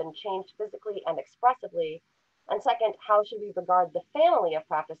once they've been changed physically and expressively? And second, how should we regard the family of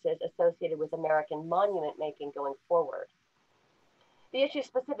practices associated with American monument making going forward? The issues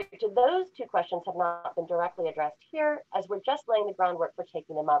specific to those two questions have not been directly addressed here, as we're just laying the groundwork for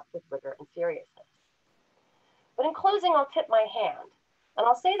taking them up with rigor and seriousness. But in closing, I'll tip my hand, and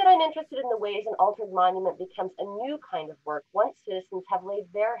I'll say that I'm interested in the ways an altered monument becomes a new kind of work once citizens have laid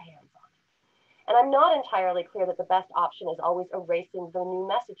their hands on it. And I'm not entirely clear that the best option is always erasing the new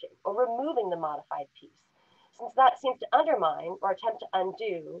messaging or removing the modified piece, since that seems to undermine or attempt to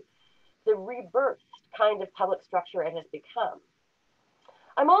undo the rebirthed kind of public structure it has become.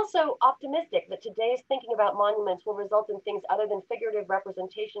 I'm also optimistic that today's thinking about monuments will result in things other than figurative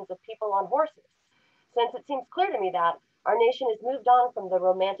representations of people on horses, since it seems clear to me that our nation has moved on from the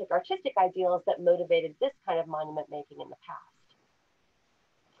romantic artistic ideals that motivated this kind of monument making in the past.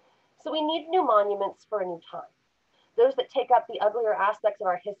 So we need new monuments for a new time. Those that take up the uglier aspects of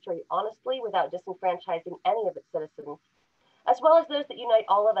our history honestly without disenfranchising any of its citizens, as well as those that unite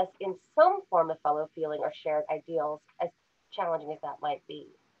all of us in some form of fellow feeling or shared ideals, as challenging as that might be.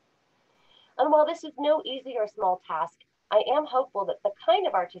 And while this is no easy or small task, I am hopeful that the kind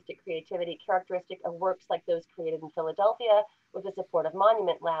of artistic creativity characteristic of works like those created in Philadelphia with the support of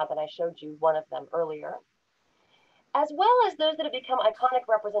Monument Lab, and I showed you one of them earlier, as well as those that have become iconic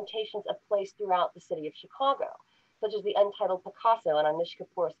representations of place throughout the city of Chicago, such as the Untitled Picasso and Anish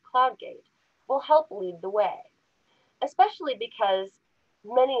Kapoor's Cloud Gate, will help lead the way, especially because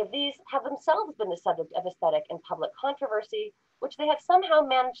many of these have themselves been the subject of aesthetic and public controversy, which they have somehow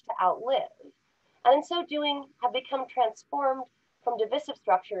managed to outlive, and in so doing have become transformed from divisive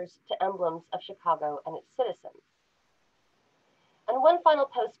structures to emblems of Chicago and its citizens. And one final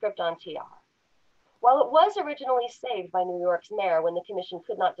postscript on TR. While it was originally saved by New York's mayor when the commission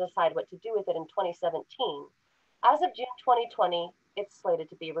could not decide what to do with it in 2017, as of June 2020, it's slated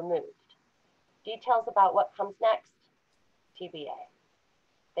to be removed. Details about what comes next, TBA.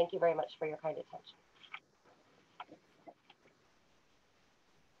 Thank you very much for your kind attention.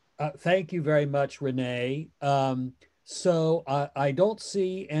 Thank you very much, Renee. So I don't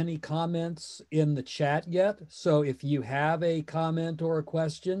see any comments in the chat yet. So if you have a comment or a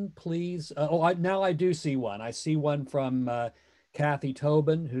question, please. Now I do see one. I see one from Kathy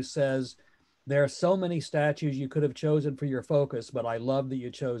Tobin, who says, there are so many statues you could have chosen for your focus, but I love that you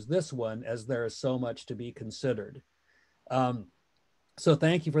chose this one as there is so much to be considered. So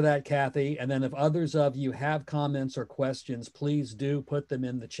thank you for that, Kathy. And then if others of you have comments or questions, please do put them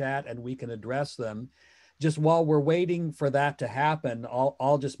in the chat and we can address them. Just while we're waiting for that to happen,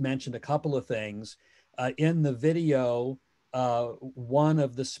 I'll just mention a couple of things. In the video, one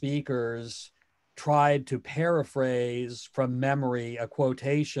of the speakers tried to paraphrase from memory a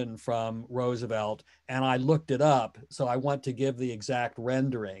quotation from Roosevelt, and I looked it up, so I want to give the exact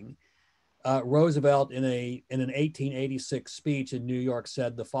rendering. Roosevelt in an 1886 speech in New York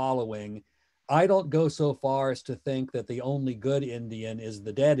said the following: "I don't go so far as to think that the only good Indian is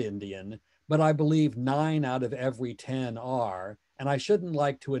the dead Indian, but I believe 9 out of every 10 are, and I shouldn't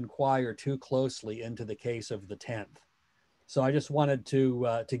like to inquire too closely into the case of the 10th." So I just wanted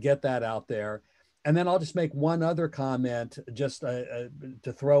to get that out there. And then I'll just make one other comment just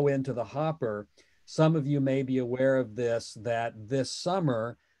to throw into the hopper. Some of you may be aware of this, that this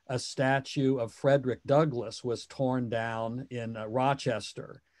summer, a statue of Frederick Douglass was torn down in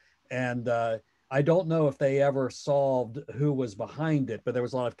Rochester. And I don't know if they ever solved who was behind it, but there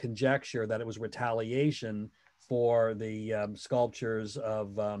was a lot of conjecture that it was retaliation for the sculptures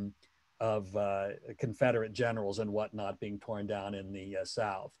of Confederate generals and whatnot being torn down in the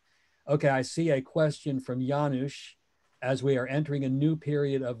South. Okay, I see a question from Janusz. as we are entering a new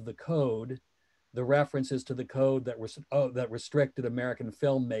period of the code, the references to the code that that restricted American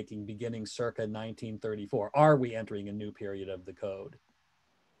filmmaking beginning circa 1934. Are we entering a new period of the code?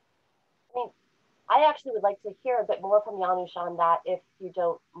 I mean, I actually would like to hear a bit more from Janusz on that, if you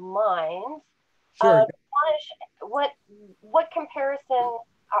don't mind. Sure. Janusz, what comparison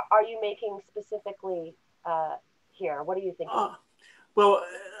are you making specifically here? What are you thinking? Well,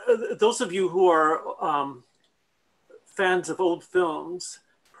 those of you who are fans of old films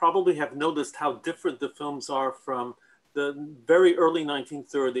probably have noticed how different the films are from the very early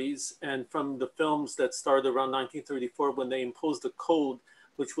 1930s and from the films that started around 1934 when they imposed a code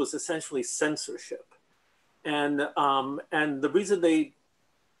which was essentially censorship. And the reason they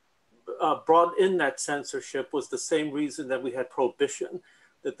brought in that censorship was the same reason that we had prohibition,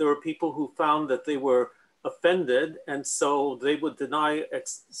 that there were people who found that they were offended, and so they would deny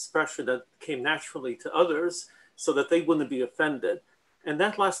expression that came naturally to others so that they wouldn't be offended. And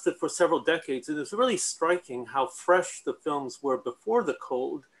that lasted for several decades. And it's really striking how fresh the films were before the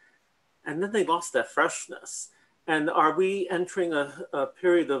code, and then they lost that freshness. And are we entering a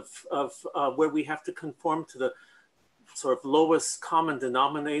period of where we have to conform to the sort of lowest common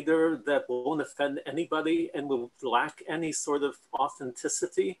denominator that won't offend anybody and will lack any sort of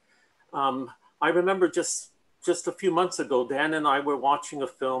authenticity? I remember just a few months ago, Dan and I were watching a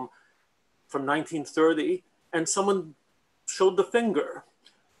film from 1930, and someone showed the finger.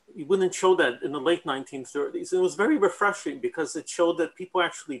 You wouldn't show that in the late 1930s. It was very refreshing because it showed that people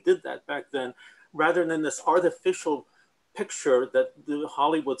actually did that back then, rather than this artificial picture that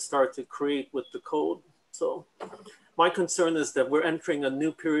Hollywood started to create with the code. So my concern is that we're entering a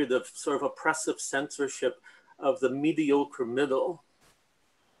new period of sort of oppressive censorship of the mediocre middle.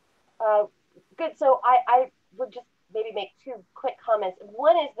 Good. So I would just maybe make two quick comments.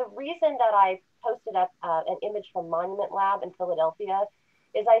 One is the reason that I posted up an image from Monument Lab in Philadelphia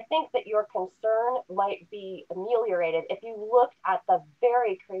is I think that your concern might be ameliorated if you looked at the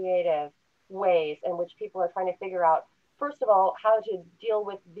very creative ways in which people are trying to figure out, first of all, how to deal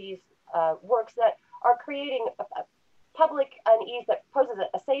with these works that are creating a public unease that poses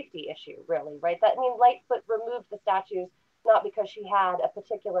a safety issue, really, right? That, I mean, Lightfoot removed the statues not because she had a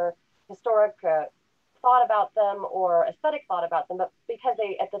particular historic thought about them or aesthetic thought about them, but because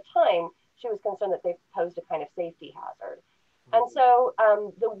they, at the time, she was concerned that they posed a kind of safety hazard. And so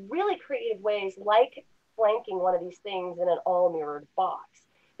the really creative ways, like flanking one of these things in an all mirrored box,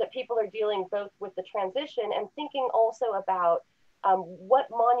 that people are dealing both with the transition and thinking also about what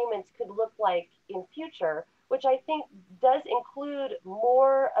monuments could look like in future, which I think does include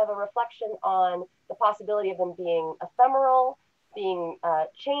more of a reflection on the possibility of them being ephemeral, being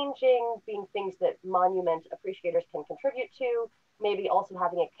changing, being things that monument appreciators can contribute to, maybe also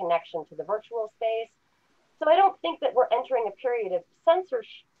having a connection to the virtual space. So I don't think that we're entering a period of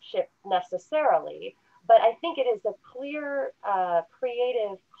censorship necessarily, but I think it is a clear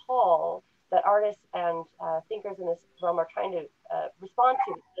creative call that artists and thinkers in this realm are trying to respond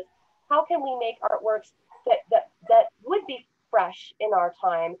to. How can we make artworks that would be fresh in our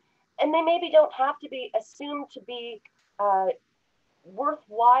time, and they maybe don't have to be assumed to be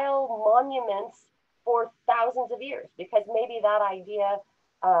worthwhile monuments for thousands of years, because maybe that idea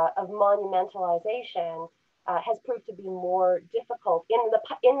of monumentalization has proved to be more difficult in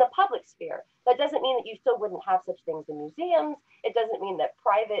the public sphere. That doesn't mean that you still wouldn't have such things in museums. It doesn't mean that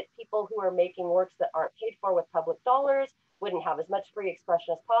private people who are making works that aren't paid for with public dollars wouldn't have as much free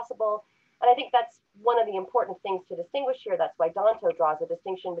expression as possible. And I think that's one of the important things to distinguish here. That's why Danto draws a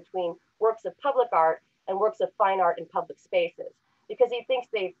distinction between works of public art and works of fine art in public spaces, because he thinks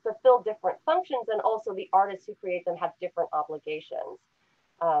they fulfill different functions, and also the artists who create them have different obligations.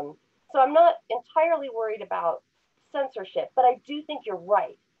 So I'm not entirely worried about censorship, but I do think you're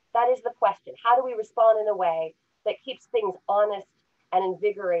right. That is the question. How do we respond in a way that keeps things honest and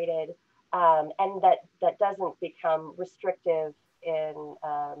invigorated, and that doesn't become restrictive in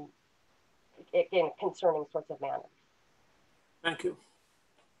concerning sorts of manners? Thank you.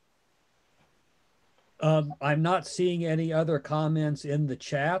 I'm not seeing any other comments in the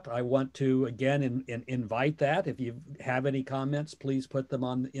chat. I want to again invite that. If you have any comments, please put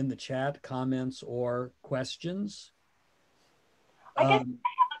them in the chat, comments or questions. I guess I have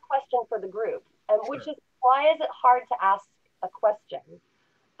a question for the group, which is, why is it hard to ask a question?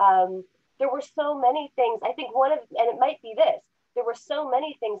 There were so many things. I think and it might be this, there were so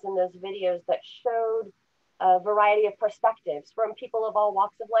many things in those videos that showed a variety of perspectives from people of all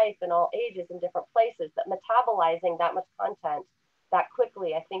walks of life and all ages in different places, that metabolizing that much content that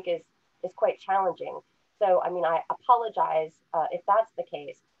quickly, I think is quite challenging. So, I mean, I apologize if that's the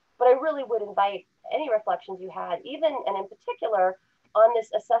case, but I really would invite any reflections you had, even and in particular on this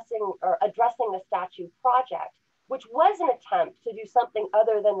assessing or addressing the statue project, which was an attempt to do something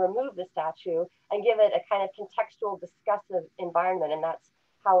other than remove the statue and give it a kind of contextual discussive environment. And that's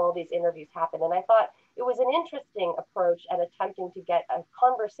how all these interviews happened. And I thought it was an interesting approach at attempting to get a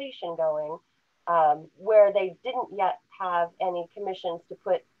conversation going where they didn't yet have any commissions to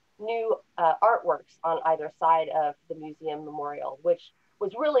put new artworks on either side of the museum memorial, which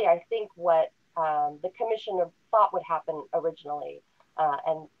was really, I think, what the commissioner thought would happen originally.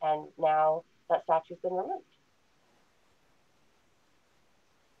 And now that statue's been removed.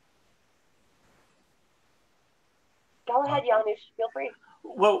 Go ahead, Janusz, feel free.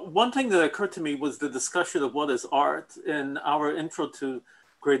 Well, one thing that occurred to me was the discussion of what is art. In our intro to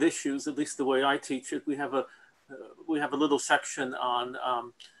Great Issues, at least the way I teach it, we have a little section on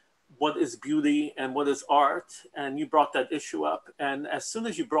what is beauty and what is art, and you brought that issue up. And as soon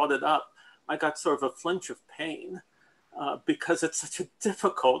as you brought it up, I got sort of a flinch of pain because it's such a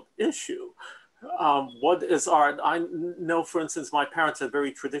difficult issue. What is art? I know, for instance, my parents had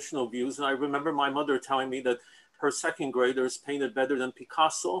very traditional views, and I remember my mother telling me that her second graders painted better than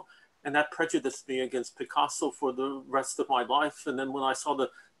Picasso, and that prejudiced me against Picasso for the rest of my life. And then when I saw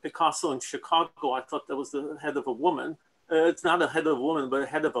the Picasso in Chicago, I thought that was the head of a woman. It's not a head of a woman, but a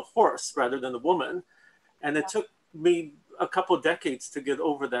head of a horse rather than a woman. And it took me a couple of decades to get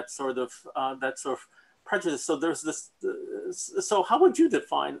over that sort of prejudice. So there's this. So how would you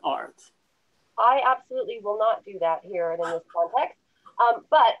define art? I absolutely will not do that here and in this context.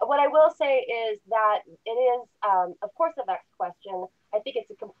 But what I will say is that it is, of course, a vexed question. I think it's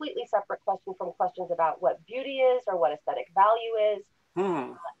a completely separate question from questions about what beauty is or what aesthetic value is.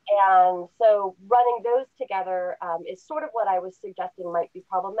 And so running those together is sort of what I was suggesting might be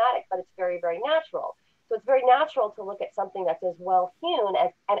problematic, but it's very, very natural. So it's very natural to look at something that's as well hewn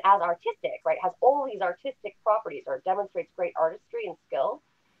and as artistic, right? Has all these artistic properties or demonstrates great artistry and skill,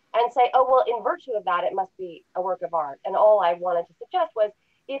 and say, oh, well, in virtue of that, it must be a work of art. And all I wanted to suggest was,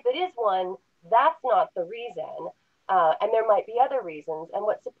 if it is one, that's not the reason. And there might be other reasons. And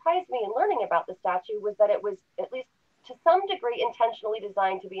what surprised me in learning about the statue was that it was, at least to some degree, intentionally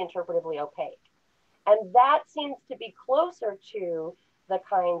designed to be interpretively opaque. And that seems to be closer to the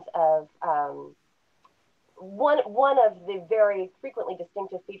kinds of, one of the very frequently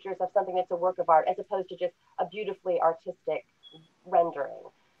distinctive features of something that's a work of art, as opposed to just a beautifully artistic rendering.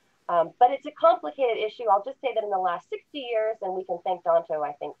 But it's a complicated issue. I'll just say that in the last 60 years, and we can thank Danto,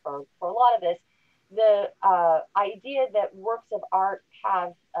 I think, for a lot of this, the idea that works of art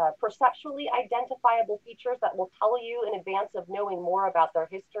have perceptually identifiable features that will tell you in advance of knowing more about their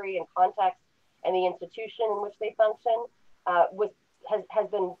history and context and the institution in which they function has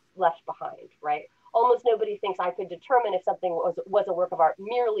been left behind, right? Almost nobody thinks I could determine if something was a work of art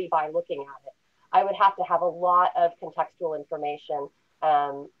merely by looking at it. I would have to have a lot of contextual information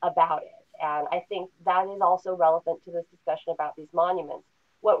about it. And I think that is also relevant to this discussion about these monuments.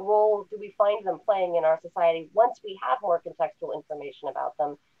 What role do we find them playing in our society once we have more contextual information about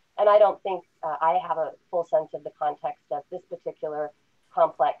them? And I don't think I have a full sense of the context of this particular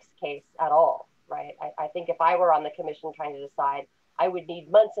complex case at all, right? I think if I were on the commission trying to decide, I would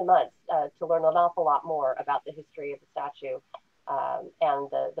need months and months to learn an awful lot more about the history of the statue and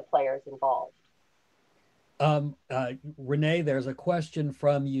the players involved. Renee, there's a question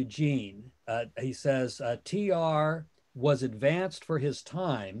from Eugene. He says, TR was advanced for his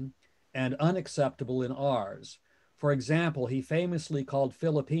time and unacceptable in ours. For example, he famously called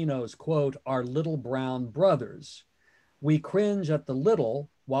Filipinos, quote, our little brown brothers. We cringe at the little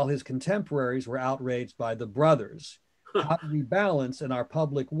while his contemporaries were outraged by the brothers. How do we balance in our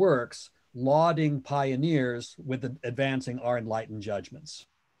public works lauding pioneers with advancing our enlightened judgments?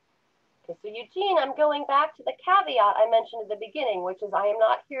 Okay, so Eugene, I'm going back to the caveat I mentioned at the beginning, which is I am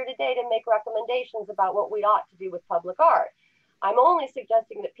not here today to make recommendations about what we ought to do with public art. I'm only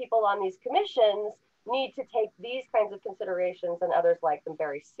suggesting that people on these commissions need to take these kinds of considerations and others like them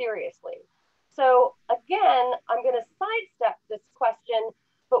very seriously. So again, I'm going to sidestep this question,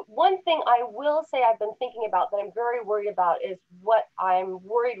 but one thing I will say I've been thinking about that I'm very worried about is what I'm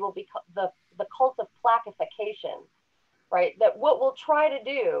worried will be the cult of plaquification, right? That what we'll try to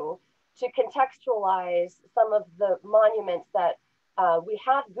do to contextualize some of the monuments that we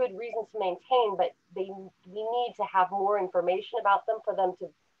have good reason to maintain, but we need to have more information about them for them to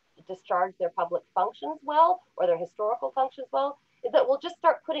discharge their public functions well, or their historical functions well, is that we'll just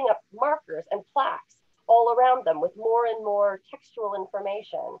start putting up markers and plaques all around them with more and more textual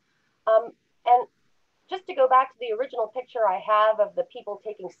information. And just to go back to the original picture I have of the people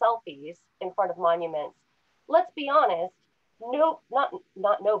taking selfies in front of monuments, let's be honest,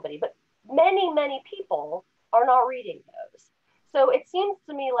 not nobody, but many people are not reading those. So it seems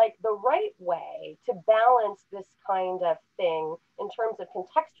to me like the right way to balance this kind of thing in terms of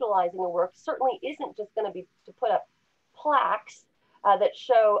contextualizing a work certainly isn't just going to be to put up plaques that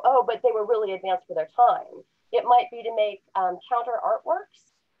show, oh, but they were really advanced for their time. It might be to make counter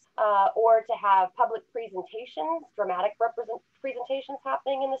artworks or to have public presentations, dramatic presentations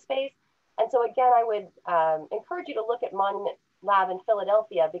happening in the space. And so again, I would encourage you to look at Monument Lab in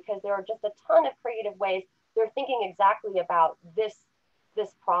Philadelphia, because there are just a ton of creative ways they're thinking exactly about this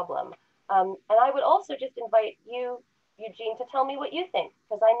problem. And I would also just invite you, Eugene, to tell me what you think,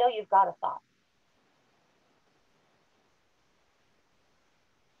 because I know you've got a thought.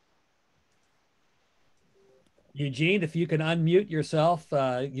 Eugene, if you can unmute yourself,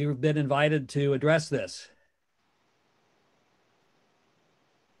 you've been invited to address this.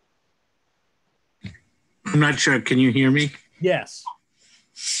 I'm not sure. Can you hear me? Yes.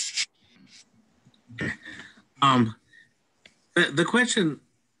 Okay. The question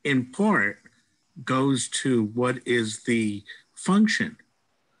in part goes to what is the function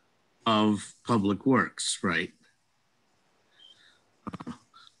of public works, right?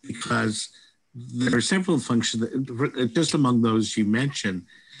 Because there are several functions, just among those you mentioned,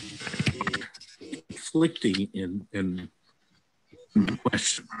 conflicting in the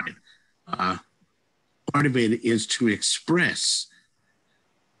question, right? Part of it is to express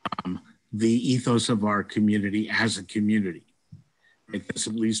the ethos of our community as a community. Right? That's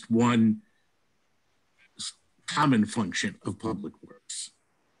at least one common function of public works.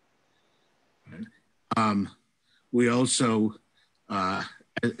 Right? We also,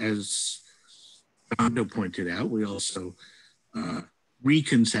 as Rondo pointed out, we also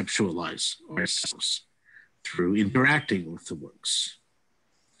reconceptualize ourselves through interacting with the works.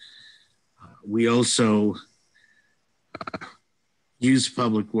 We also use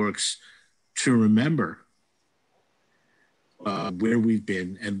public works to remember where we've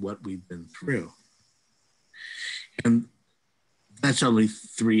been and what we've been through. And that's only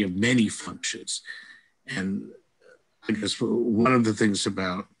three of many functions. And I guess one of the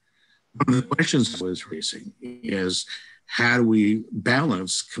questions I was raising is, how do we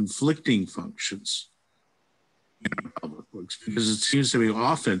balance conflicting functions in our public works? Because it seems to be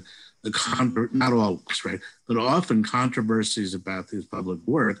often not always, right, but often controversies about these public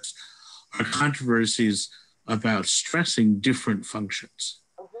works are controversies about stressing different functions.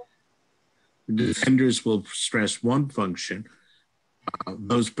 The defenders will stress one function,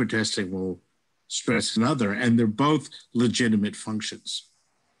 those protesting will stress another, and they're both legitimate functions.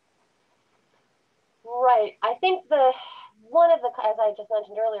 Right. I think as I just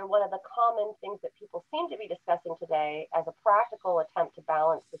mentioned earlier, one of the common things that people seem to be discussing today as a practical attempt to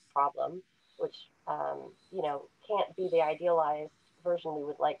balance this problem, which can't be the idealized version we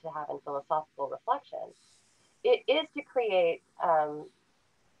would like to have in philosophical reflection, it is to create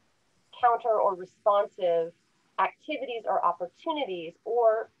counter or responsive activities or opportunities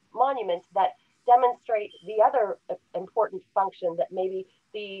or monuments that demonstrate the other important function that maybe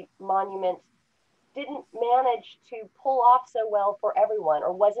the monument didn't manage to pull off so well for everyone,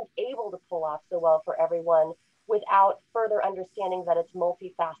 or wasn't able to pull off so well for everyone without further understanding that it's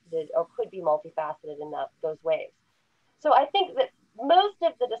multifaceted or could be multifaceted in those ways. So I think that most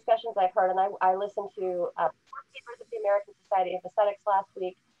of the discussions I've heard, and I listened to 4 papers of the American Society of Aesthetics last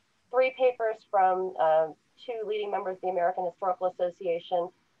week, 3 papers from 2 leading members of the American Historical Association,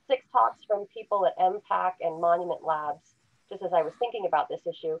 6 talks from people at MPAC and Monument Labs, just as I was thinking about this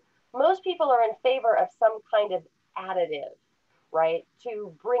issue. Most people are in favor of some kind of additive, right,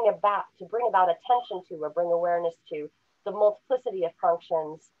 to bring about attention to or bring awareness to the multiplicity of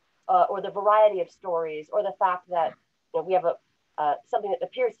functions or the variety of stories, or the fact that we have something that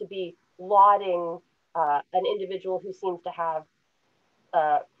appears to be lauding an individual who seems to have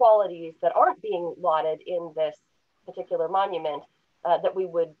qualities that aren't being lauded in this particular monument that we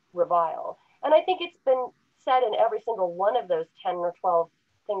would revile. And I think it's been said in every single one of those 10 or 12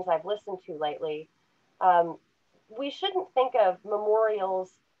 things I've listened to lately. We shouldn't think of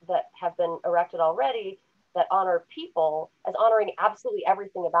memorials that have been erected already that honor people as honoring absolutely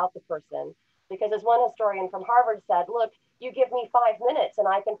everything about the person. Because as one historian from Harvard said, look, you give me 5 minutes and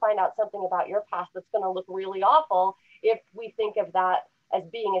I can find out something about your past that's going to look really awful if we think of that as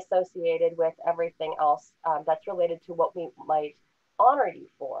being associated with everything else that's related to what we might honor you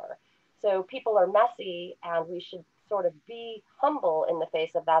for. So people are messy, and we should sort of be humble in the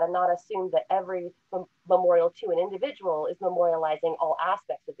face of that and not assume that every memorial to an individual is memorializing all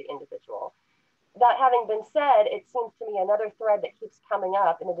aspects of the individual. That having been said, it seems to me another thread that keeps coming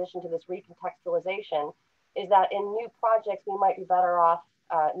up in addition to this recontextualization is that in new projects, we might be better off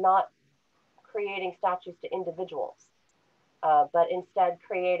not creating statues to individuals, but instead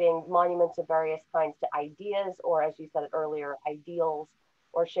creating monuments of various kinds to ideas, or as you said earlier, ideals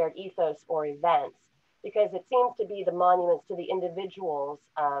or shared ethos or events, because it seems to be the monuments to the individuals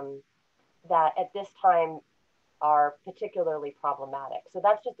that at this time are particularly problematic. So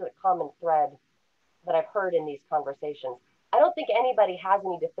that's just a common thread that I've heard in these conversations. I don't think anybody has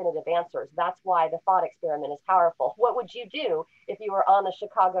any definitive answers. That's why the thought experiment is powerful. What would you do if you were on the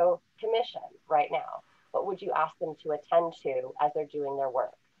Chicago Commission right now? What would you ask them to attend to as they're doing their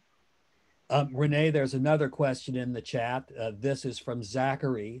work? Renee, there's another question in the chat. This is from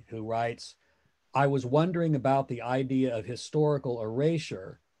Zachary, who writes, I was wondering about the idea of historical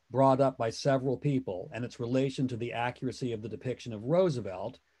erasure brought up by several people and its relation to the accuracy of the depiction of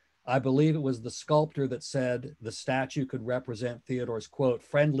Roosevelt. I believe it was the sculptor that said the statue could represent Theodore's, quote,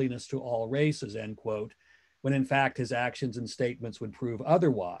 friendliness to all races, end quote, when in fact his actions and statements would prove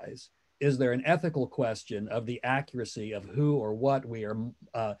otherwise. Is there an ethical question of the accuracy of who or what we are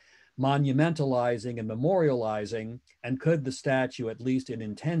monumentalizing and memorializing, and could the statue, at least in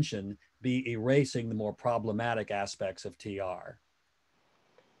intention, be erasing the more problematic aspects of TR?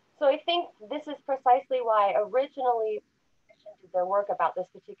 So I think this is precisely why originally did their work about this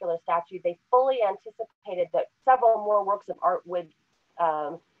particular statue, they fully anticipated that several more works of art would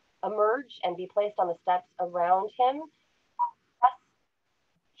emerge and be placed on the steps around him,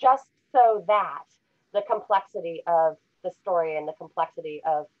 just so that the complexity of the story and the complexity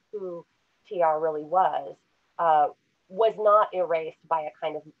of who TR really was not erased by a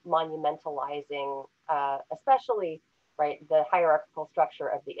kind of monumentalizing, especially, right, the hierarchical structure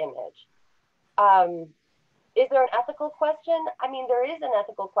of the image. Is there an ethical question? I mean, there is an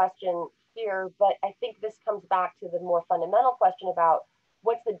ethical question here, but I think this comes back to the more fundamental question about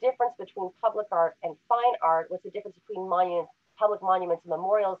what's the difference between public art and fine art? What's the difference between public monuments and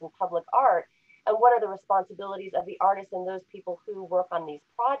memorials and public art? And what are the responsibilities of the artists and those people who work on these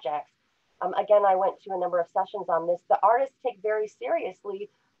projects? Again, I went to a number of sessions on this. The artists take very seriously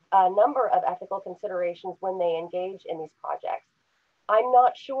a number of ethical considerations when they engage in these projects. I'm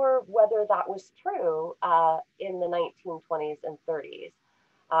not sure whether that was true in the 1920s and 30s.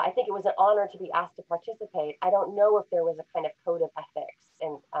 I think it was an honor to be asked to participate. I don't know if there was a kind of code of ethics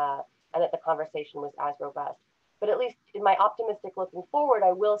and that the conversation was as robust. But at least in my optimistic looking forward,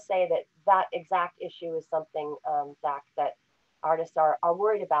 I will say that that exact issue is something, Zach, that artists are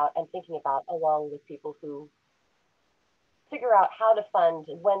worried about and thinking about, along with people who figure out how to fund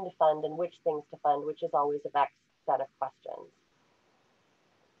and when to fund and which things to fund, which is always a vexed set of questions.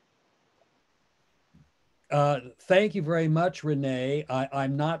 Thank you very much, Renee.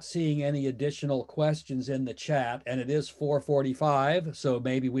 I'm not seeing any additional questions in the chat, and it is 4:45, so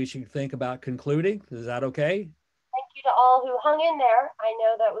maybe we should think about concluding. Is that okay? Thank you to all who hung in there. I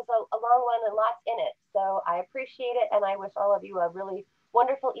know that was a long one and lots in it, so I appreciate it, and I wish all of you a really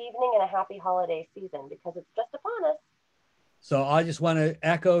wonderful evening and a happy holiday season, because it's just upon us. So I just want to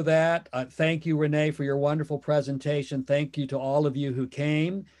echo that. Thank you, Renee, for your wonderful presentation. Thank you to all of you who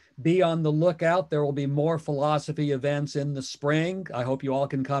came. Be on the lookout. There will be more philosophy events in the spring. I hope you all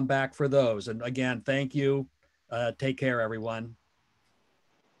can come back for those. And again, thank you. Take care, everyone.